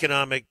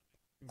economic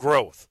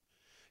growth.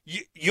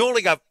 You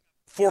only got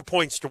 4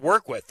 points to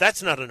work with.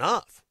 That's not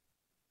enough.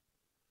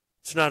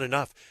 It's not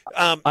enough.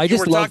 I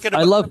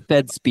love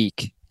Fed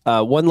speak.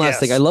 One last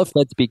thing. I love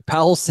Fed speak.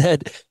 Powell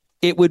said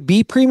it would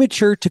be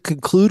premature to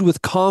conclude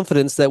with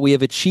confidence that we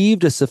have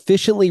achieved a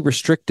sufficiently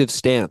restrictive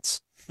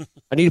stance.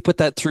 I need to put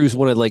that through as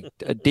one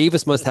of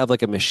Davis must have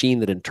like a machine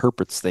that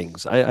interprets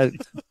things.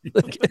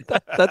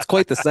 That's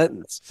quite the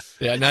sentence.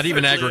 Yeah, not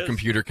even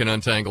AgriComputer can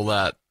untangle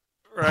that.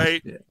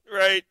 Right,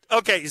 right.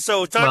 Okay,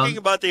 so talking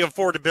about the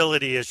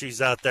affordability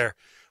issues out there.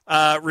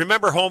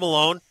 Remember Home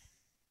Alone?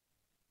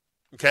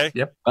 Okay.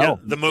 Yep. Yeah,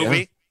 the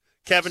movie.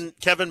 Yeah.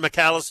 Kevin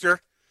McAllister.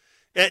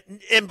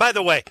 And by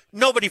the way,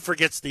 nobody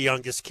forgets the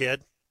youngest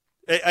kid.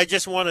 I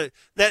just want to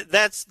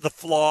that's the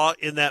flaw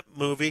in that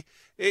movie.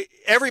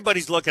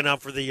 Everybody's looking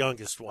out for the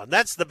youngest one.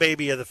 That's the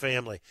baby of the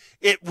family.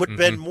 It would have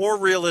been more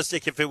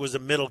realistic if it was a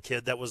middle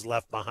kid that was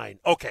left behind.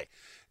 Okay.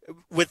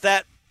 With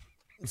that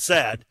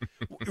said,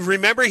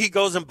 remember he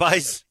goes and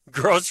buys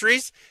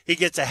groceries. He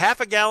gets a half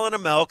a gallon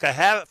of milk, a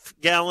half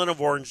gallon of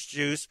orange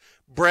juice,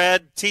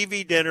 bread,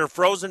 TV dinner,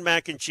 frozen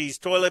mac and cheese,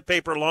 toilet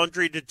paper,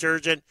 laundry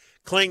detergent,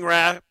 cling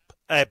wrap,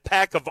 a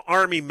pack of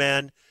Army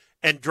men,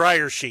 and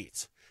dryer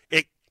sheets.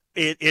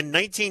 In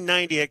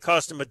 1990, it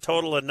cost him a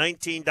total of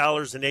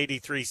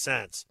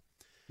 $19.83.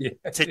 Yeah.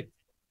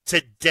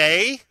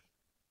 Today,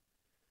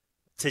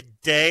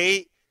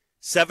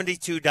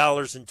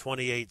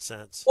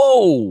 $72.28.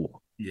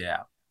 Whoa. Yeah.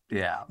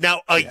 Yeah.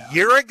 Now, a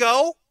year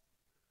ago,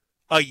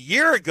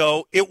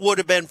 it would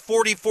have been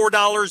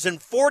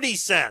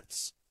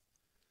 $44.40.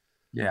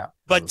 Yeah.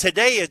 But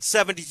today it's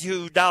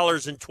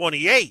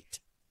 $72.28.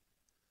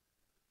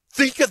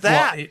 Think of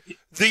that. Well,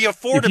 the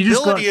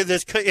affordability of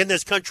this in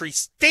this country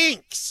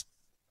stinks.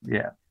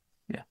 Yeah.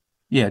 Yeah.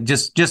 Yeah.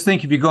 Just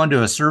think if you go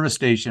into a service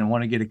station and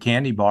want to get a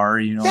candy bar,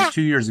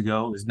 2 years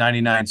ago it was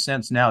 99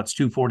 cents. Now it's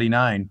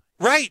 $2.49.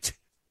 Right.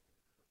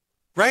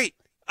 Right.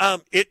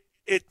 It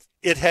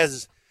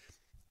has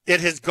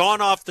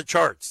gone off the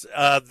charts.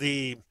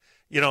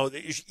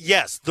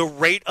 Yes, the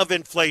rate of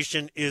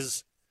inflation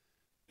is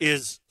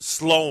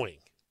slowing.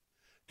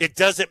 It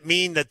doesn't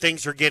mean that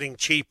things are getting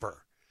cheaper.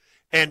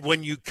 And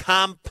when you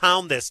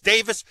compound this,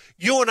 Davis,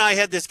 you and I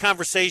had this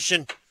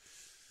conversation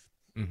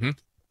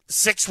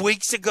 6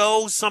 weeks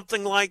ago,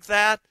 something like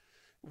that.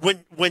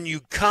 When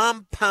you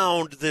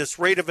compound this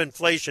rate of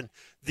inflation,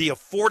 the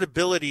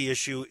affordability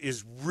issue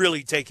is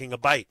really taking a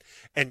bite.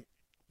 And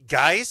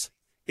guys,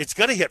 it's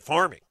going to hit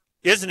farming,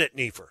 isn't it,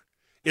 Neefer?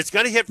 It's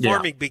going to hit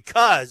farming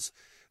because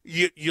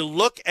you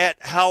look at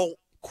how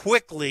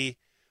quickly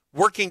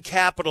working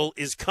capital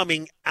is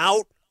coming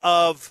out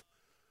of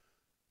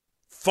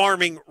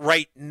farming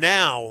right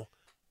now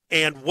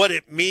and what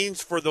it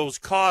means for those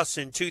costs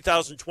in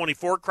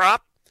 2024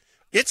 crop.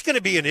 It's going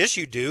to be an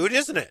issue, dude,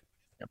 isn't it?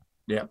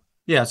 Yeah.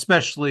 Yeah.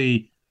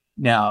 Especially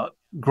now,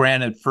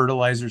 granted,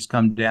 fertilizers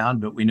come down,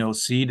 but we know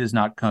seed has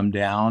not come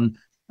down.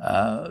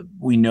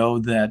 We know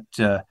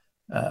that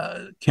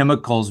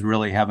chemicals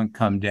really haven't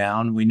come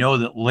down. We know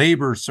that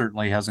labor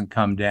certainly hasn't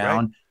come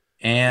down,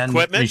 and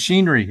equipment,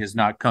 machinery has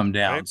not come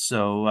down. Right.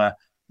 So,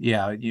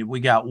 we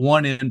got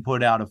one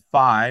input out of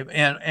five,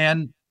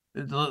 and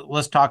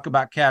let's talk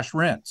about cash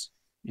rents.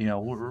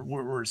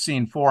 We're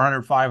seeing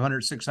 $400,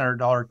 $500,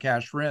 $600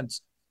 cash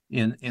rents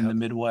in the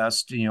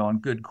Midwest, on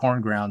good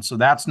corn ground. So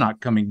that's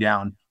not coming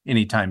down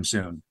anytime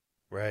soon.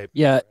 Right.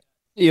 Yeah.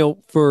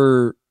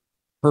 For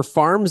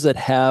farms that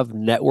have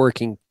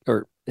networking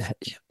or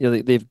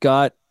they've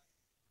got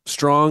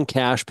strong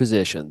cash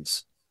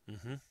positions.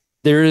 You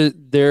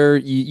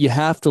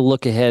have to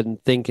look ahead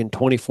and think in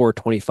 24,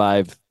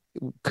 25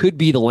 could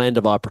be the land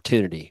of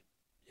opportunity.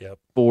 Yep.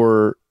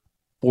 For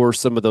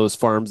some of those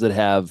farms that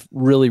have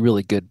really,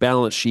 really good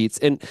balance sheets.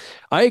 And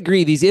I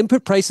agree, these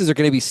input prices are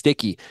going to be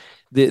sticky.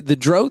 The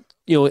drought,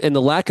 and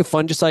the lack of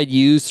fungicide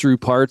used through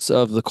parts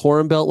of the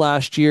Corn Belt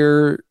last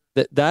year,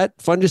 that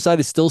fungicide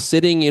is still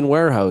sitting in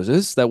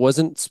warehouses that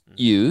wasn't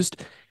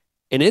used.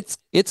 And it's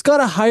got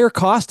a higher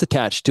cost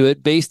attached to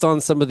it based on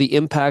some of the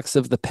impacts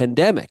of the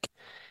pandemic.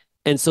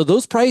 And so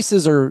those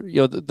prices are,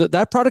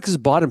 that product is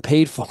bought and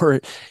paid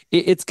for.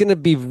 It's going to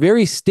be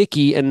very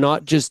sticky and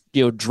not just,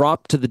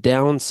 drop to the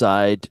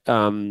downside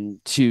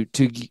to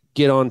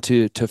get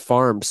onto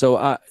farm.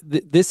 So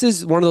this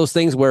is one of those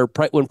things where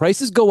when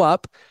prices go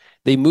up,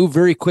 they move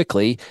very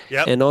quickly.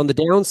 Yep. And on the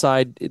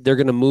downside, they're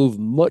going to move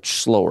much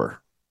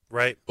slower.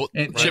 Right. Well,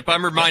 Chip,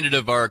 I'm reminded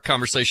of our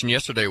conversation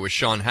yesterday with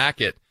Sean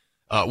Hackett,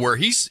 where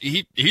he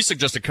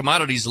suggested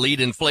commodities lead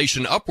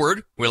inflation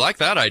upward. We like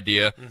that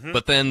idea,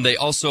 but then they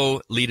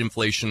also lead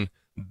inflation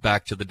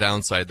back to the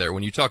downside there.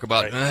 When you talk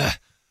about a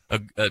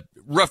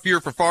rough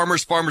year for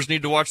farmers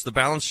need to watch the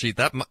balance sheet.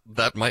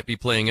 That might be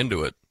playing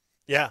into it.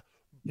 Yeah.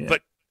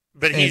 But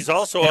But he's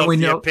also and of the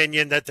know,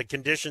 opinion that the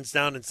conditions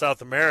down in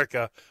South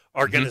America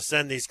are going to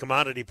send these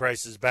commodity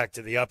prices back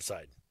to the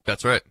upside.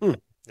 That's right.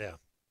 Yeah.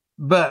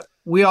 But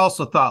we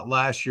also thought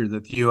last year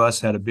that the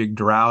U.S. had a big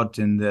drought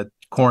and that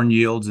corn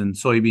yields and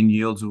soybean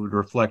yields would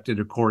reflect it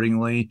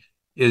accordingly.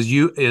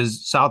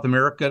 Is South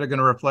America going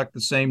to reflect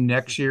the same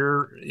next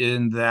year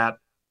in that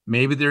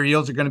maybe their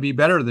yields are going to be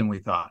better than we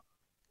thought?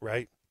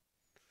 Right.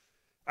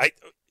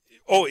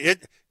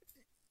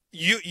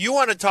 You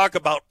want to talk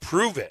about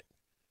prove it,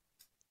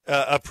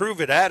 a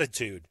prove it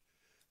attitude.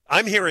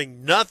 I'm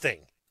hearing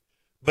nothing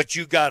but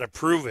you got to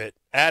prove it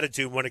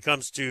attitude when it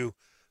comes to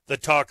the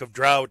talk of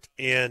drought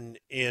in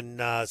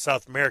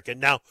South America.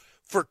 Now,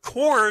 for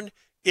corn,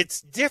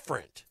 it's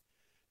different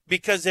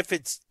because if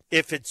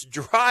it's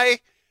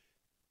dry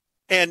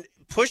and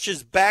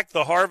pushes back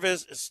the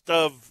harvest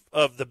of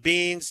the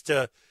beans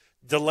to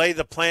delay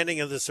the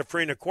planting of the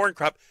safrinha corn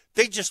crop,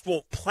 they just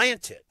won't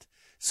plant it.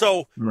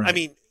 So, right. I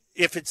mean,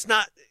 if it's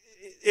not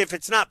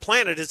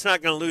planted, it's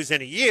not going to lose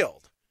any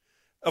yield.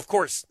 Of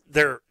course,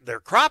 their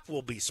crop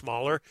will be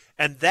smaller,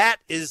 and that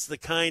is the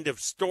kind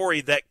of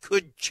story that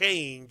could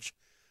change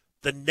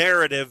the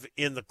narrative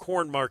in the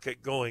corn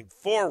market going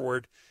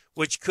forward,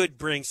 which could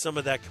bring some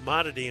of that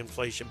commodity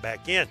inflation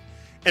back in.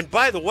 And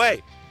by the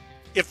way,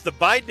 if the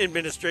Biden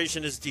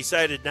administration has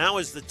decided now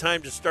is the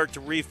time to start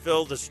to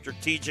refill the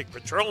strategic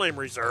petroleum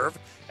reserve,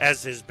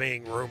 as is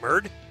being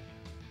rumored,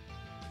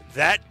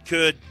 that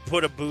could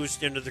put a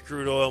boost into the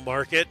crude oil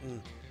market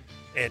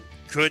and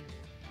could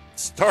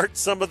start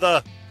some of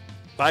the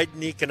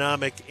Biden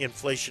economic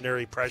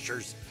inflationary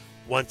pressures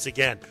once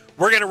again.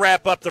 We're going to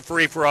wrap up the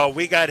free-for-all.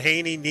 We got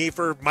Haney,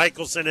 Neefer,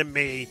 Michelson, and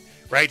me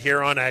right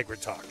here on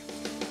AgriTalk.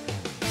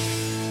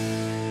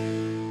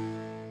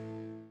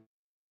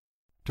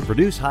 To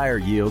produce higher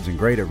yields and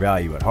greater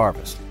value at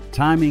harvest,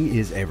 timing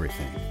is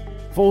everything.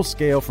 Full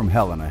Scale from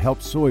Helena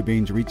helps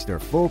soybeans reach their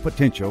full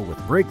potential with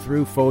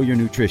breakthrough foliar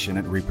nutrition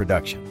and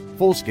reproduction.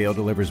 Full Scale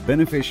delivers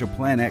beneficial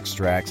plant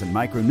extracts and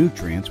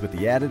micronutrients with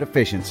the added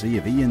efficiency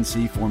of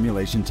ENC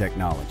formulation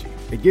technology.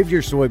 It gives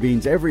your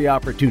soybeans every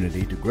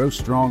opportunity to grow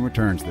strong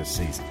returns this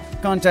season.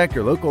 Contact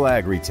your local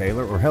ag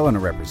retailer or Helena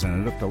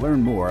representative to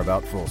learn more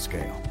about Full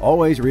Scale.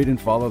 Always read and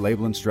follow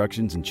label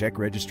instructions and check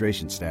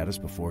registration status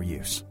before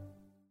use.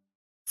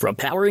 From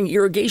powering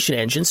irrigation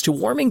engines to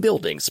warming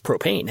buildings,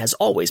 propane has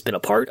always been a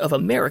part of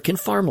American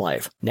farm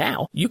life.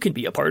 Now, you can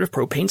be a part of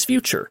propane's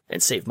future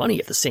and save money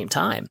at the same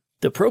time.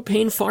 The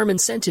Propane Farm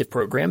Incentive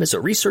Program is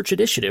a research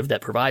initiative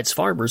that provides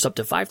farmers up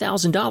to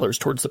 $5,000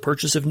 towards the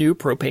purchase of new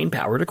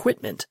propane-powered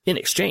equipment. In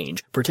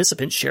exchange,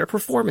 participants share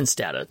performance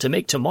data to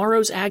make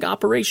tomorrow's ag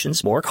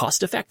operations more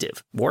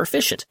cost-effective, more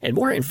efficient, and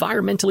more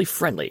environmentally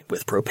friendly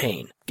with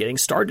propane. Getting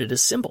started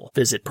is simple.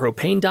 Visit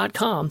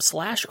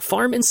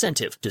propane.com/farm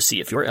incentive to see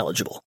if you're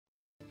eligible.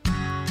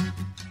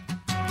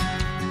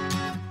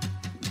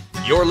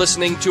 You're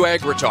listening to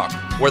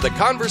AgriTalk, where the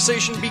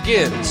conversation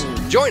begins.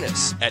 Join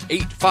us at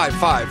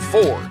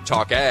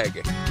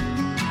 855-4-TALK-AG.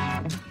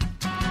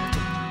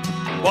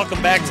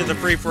 Welcome back to the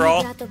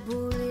free-for-all.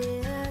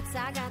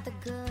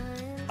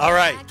 All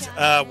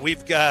right,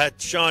 we've got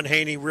Sean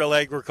Haney, Real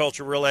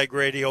Agriculture, Real Ag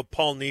Radio,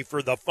 Paul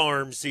Neefer, the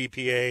Farm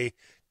CPA,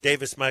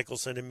 Davis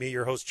Michelson, and me,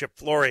 your host, Chip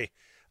Flory.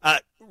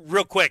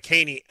 Real quick,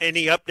 Haney,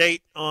 any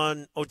update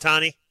on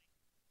Ohtani?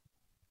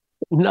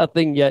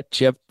 Nothing yet,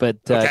 Chip, but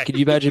okay. Can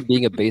you imagine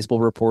being a baseball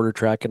reporter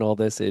tracking all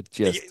this? It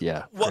just,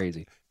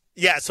 crazy.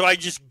 Yeah, so I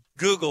just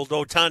Googled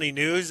Ohtani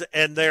news,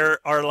 and there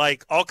are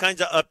like all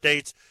kinds of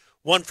updates.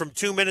 One from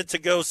 2 minutes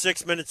ago,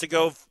 6 minutes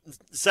ago,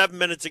 7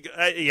 minutes ago.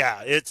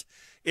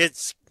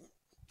 It's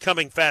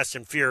coming fast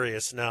and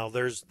furious now.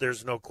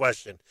 There's no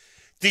question.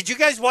 Did you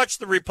guys watch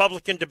the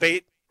Republican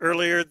debate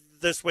earlier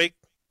this week?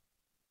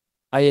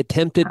 I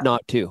attempted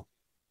not to.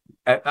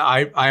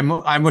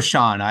 I'm with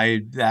Sean.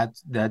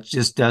 That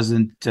just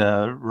doesn't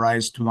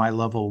rise to my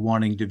level of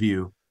wanting to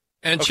view.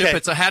 And Chip,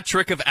 it's a hat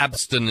trick of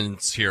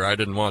abstinence here. I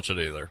didn't watch it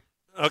either.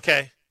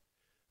 Okay,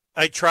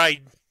 I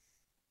tried.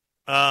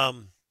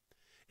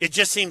 It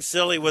just seems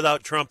silly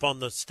without Trump on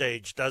the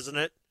stage, doesn't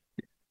it?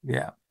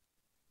 Yeah.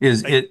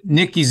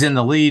 Nikki's in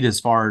the lead as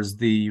far as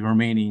the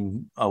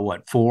remaining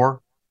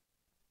 4?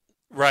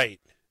 Right.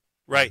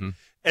 Mm-hmm.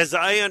 As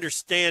I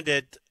understand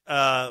it,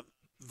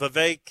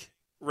 Vivek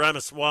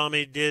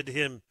Ramaswamy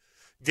did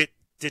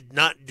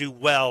not do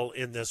well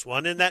in this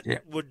one, and that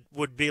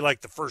would be like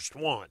the first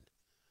one.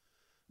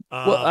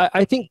 Well,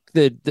 I think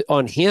that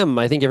on him,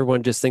 I think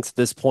everyone just thinks at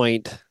this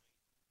point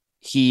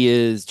he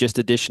is just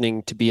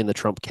auditioning to be in the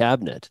Trump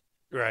cabinet.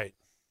 Right.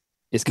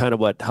 Is kind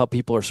of how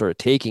people are sort of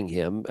taking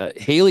him.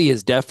 Haley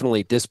has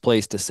definitely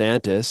displaced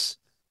DeSantis.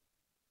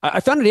 I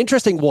found it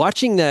interesting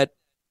watching that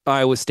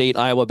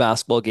Iowa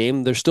basketball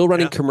game. They're still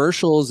running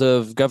commercials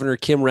of Governor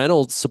Kim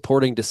Reynolds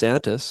supporting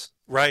DeSantis.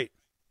 Right.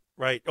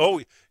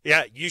 Oh,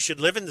 yeah, you should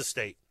live in the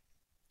state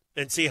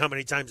and see how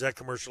many times that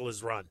commercial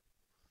is run.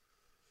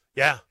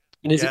 Yeah.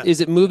 And is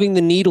it moving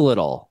the needle at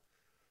all?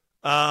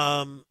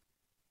 Well,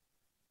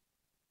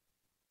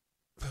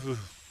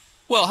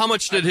 how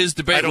much did his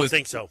debate I don't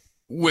think so.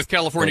 with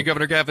California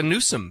Governor Gavin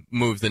Newsom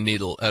move the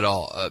needle at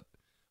all?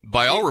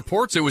 By all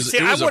reports, it was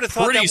a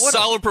pretty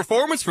solid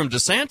performance from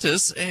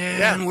DeSantis.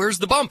 And where's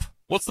the bump?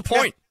 What's the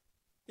point?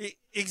 Yeah.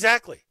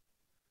 Exactly.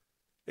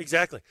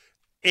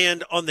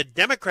 And on the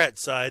Democrat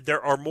side,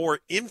 there are more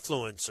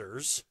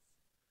influencers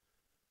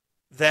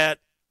that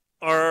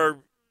are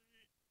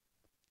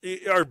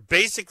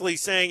basically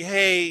saying,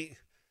 hey,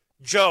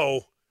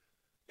 Joe,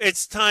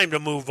 it's time to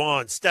move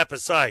on. Step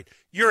aside.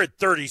 You're at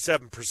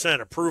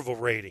 37% approval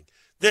rating.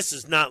 This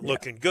is not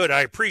looking good.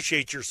 I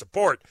appreciate your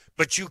support,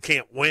 but you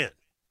can't win.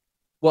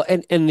 Well,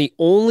 and the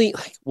only,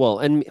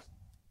 and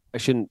I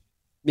shouldn't,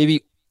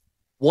 maybe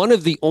one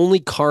of the only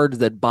cards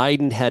that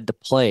Biden had to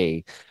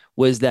play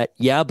was that,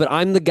 but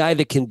I'm the guy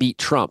that can beat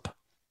Trump.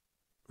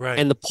 Right.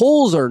 And the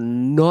polls are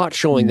not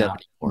showing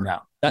that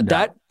anymore.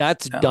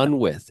 That's done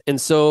with. And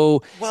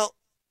so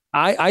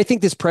I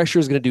think this pressure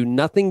is going to do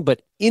nothing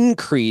but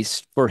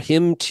increase for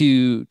him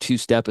to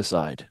step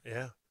aside.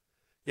 Yeah.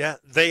 Yeah.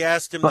 They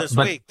asked him this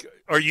week,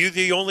 are you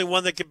the only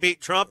one that could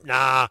beat Trump?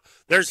 Nah,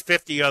 there's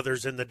 50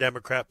 others in the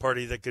Democrat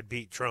Party that could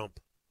beat Trump.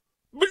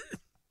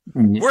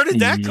 Where did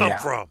that come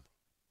from?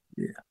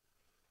 Yeah.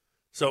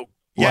 So,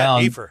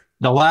 Efer.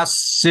 The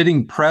last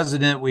sitting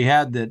president we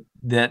had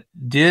that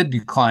did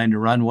decline to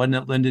run, wasn't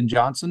it Lyndon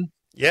Johnson?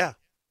 Yeah.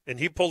 And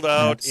he pulled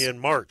out in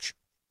March.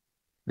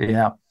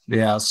 Yeah.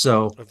 Yeah.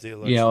 So,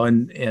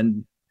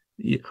 and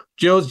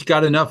Joe's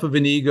got enough of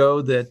an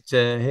ego that,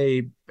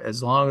 hey,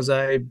 as long as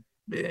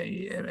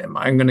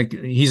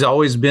he's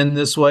always been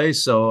this way.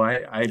 So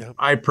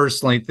I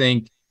personally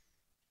think,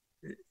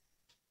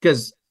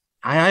 because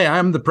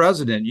I'm the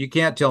president, you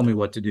can't tell me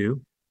what to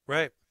do.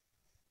 Right.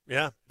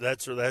 Yeah,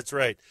 that's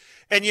right.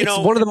 And it's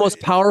one of the most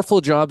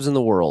powerful jobs in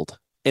the world.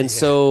 And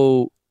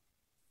so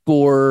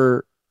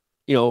for,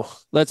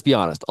 let's be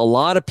honest, a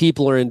lot of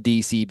people are in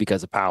DC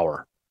because of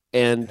power.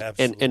 And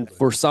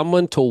for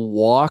someone to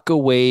walk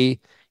away,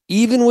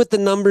 even with the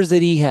numbers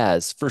that he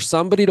has, for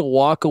somebody to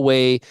walk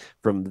away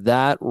from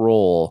that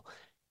role,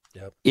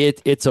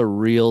 it's a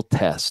real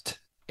test,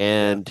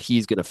 and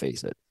he's going to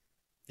face it.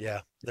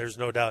 Yeah, there's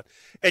no doubt.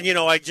 And,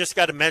 I just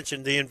got to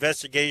mention the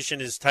investigation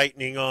is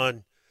tightening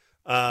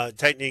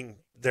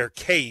their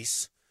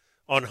case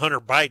on Hunter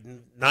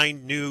Biden.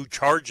 9 new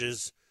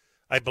charges,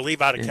 I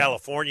believe, out of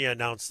California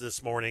announced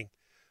this morning.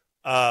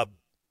 That's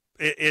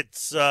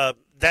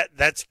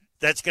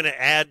going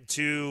to add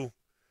to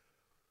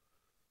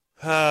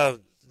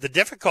the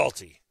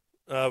difficulty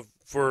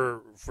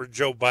for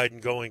Joe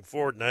Biden going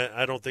forward, and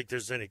I don't think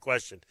there's any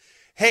question.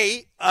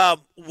 Hey,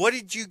 what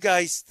did you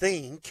guys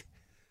think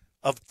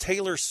of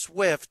Taylor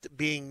Swift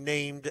being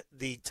named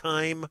the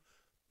Time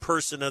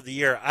Person of the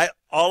Year?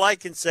 All I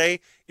can say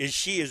is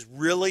she is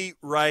really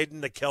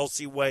riding the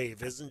Kelsey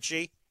wave, isn't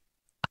she?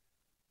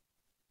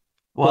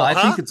 Well, I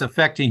think it's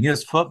affecting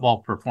his football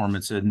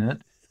performance, isn't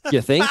it?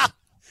 You think?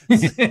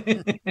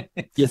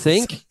 You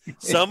think?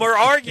 Some are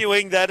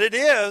arguing that it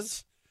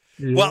is.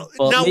 Well,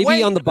 now,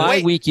 maybe on the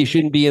bye week you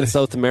shouldn't be in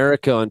South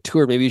America on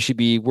tour. Maybe you should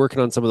be working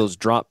on some of those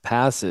drop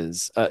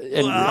passes.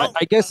 I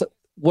guess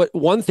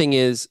one thing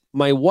is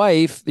my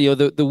wife,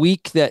 the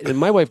week that, and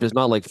my wife does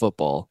not like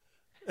football,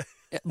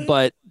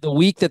 but the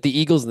week that the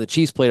Eagles and the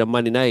Chiefs played on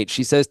Monday night,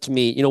 she says to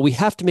me, we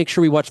have to make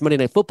sure we watch Monday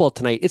Night Football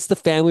tonight. It's the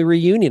family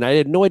reunion. I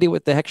had no idea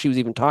what the heck she was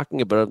even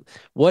talking about.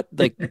 What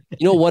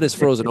is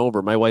frozen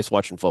over? My wife's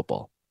watching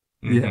football.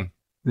 Yeah.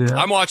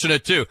 I'm watching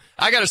it too.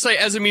 I got to say,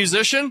 as a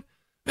musician,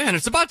 man,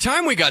 it's about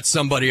time we got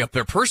somebody up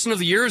there. Person of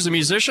the Year as a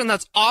musician,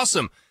 that's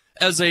awesome.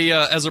 As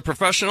a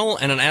professional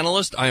and an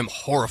analyst, I am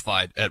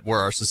horrified at where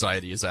our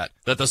society is at.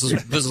 That this is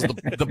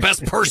the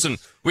best person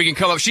we can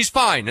come up. She's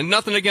fine, and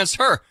nothing against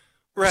her.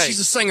 Right. She's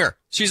a singer.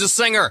 She's a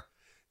singer.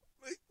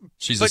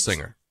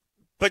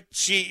 But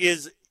she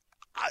is.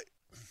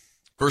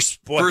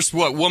 First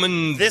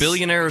woman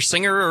billionaire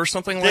singer or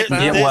something like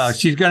that? Yeah, well,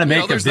 she's going to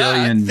make $1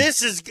 billion.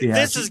 This is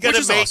going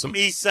to make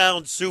me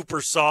sound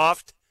super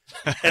soft,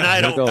 and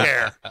I don't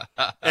care.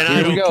 And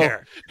I don't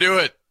care. Do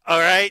it. All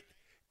right?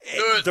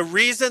 The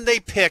reason they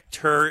picked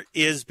her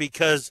is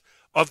because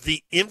of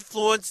the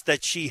influence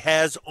that she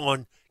has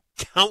on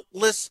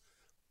countless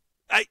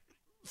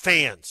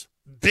fans,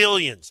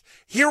 billions.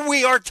 Here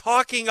we are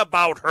talking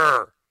about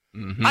her.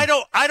 Mm-hmm.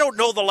 I don't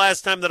know the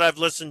last time that I've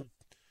listened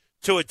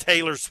to a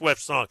Taylor Swift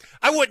song.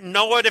 I wouldn't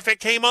know it if it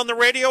came on the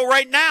radio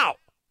right now.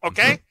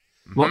 Okay?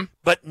 Mm-hmm. Well,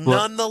 but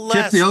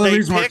nonetheless, the only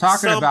reason we're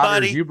talking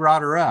about her is you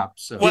brought her up.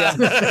 So. Busted,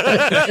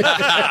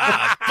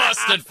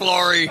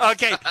 Flory.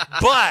 Okay,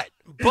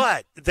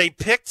 but they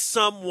picked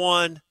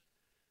someone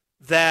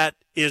that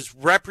is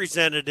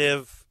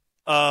representative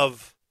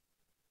of,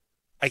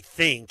 I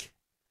think,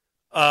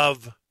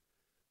 of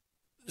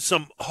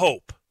some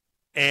hope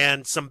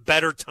and some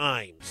better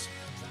times.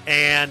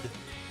 And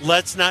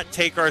let's not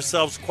take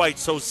ourselves quite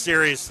so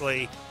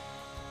seriously.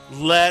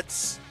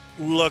 Let's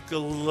look a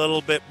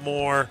little bit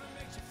more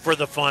for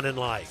the fun in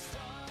life.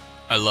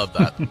 I love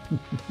that.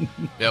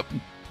 Yep.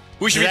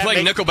 We should be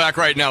playing Nickelback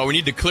right now. We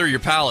need to clear your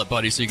palate,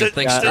 buddy, so you can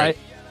think straight.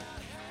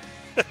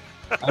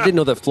 I didn't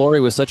know that Flory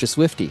was such a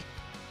Swiftie.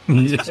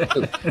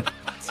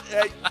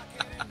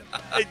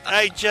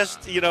 I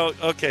just,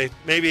 okay,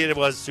 maybe it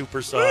was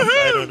super soft.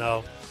 I don't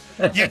know.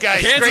 You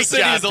guys, Kansas great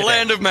City job is the today.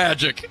 land of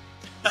magic.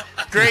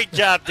 Great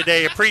job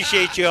today.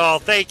 Appreciate you all.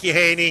 Thank you,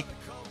 Haney.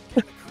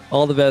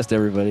 All the best,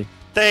 everybody.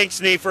 Thanks,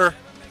 Neefer.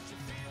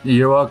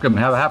 You're welcome.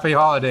 Have a happy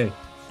holiday.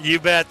 You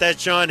bet.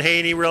 That's Sean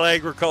Haney, Real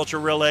Agriculture,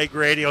 Real Ag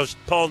Radio.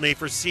 Paul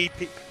Neefer,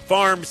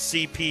 Farm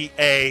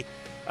CPA.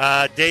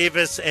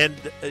 Davis, and,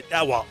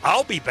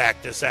 I'll be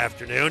back this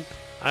afternoon.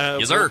 Yes,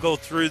 we'll sir. go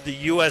through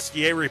the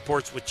USDA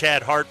reports with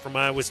Chad Hart from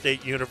Iowa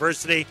State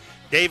University.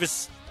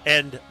 Davis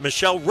and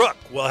Michelle Rook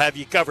will have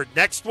you covered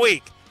next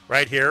week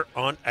right here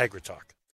on AgriTalk.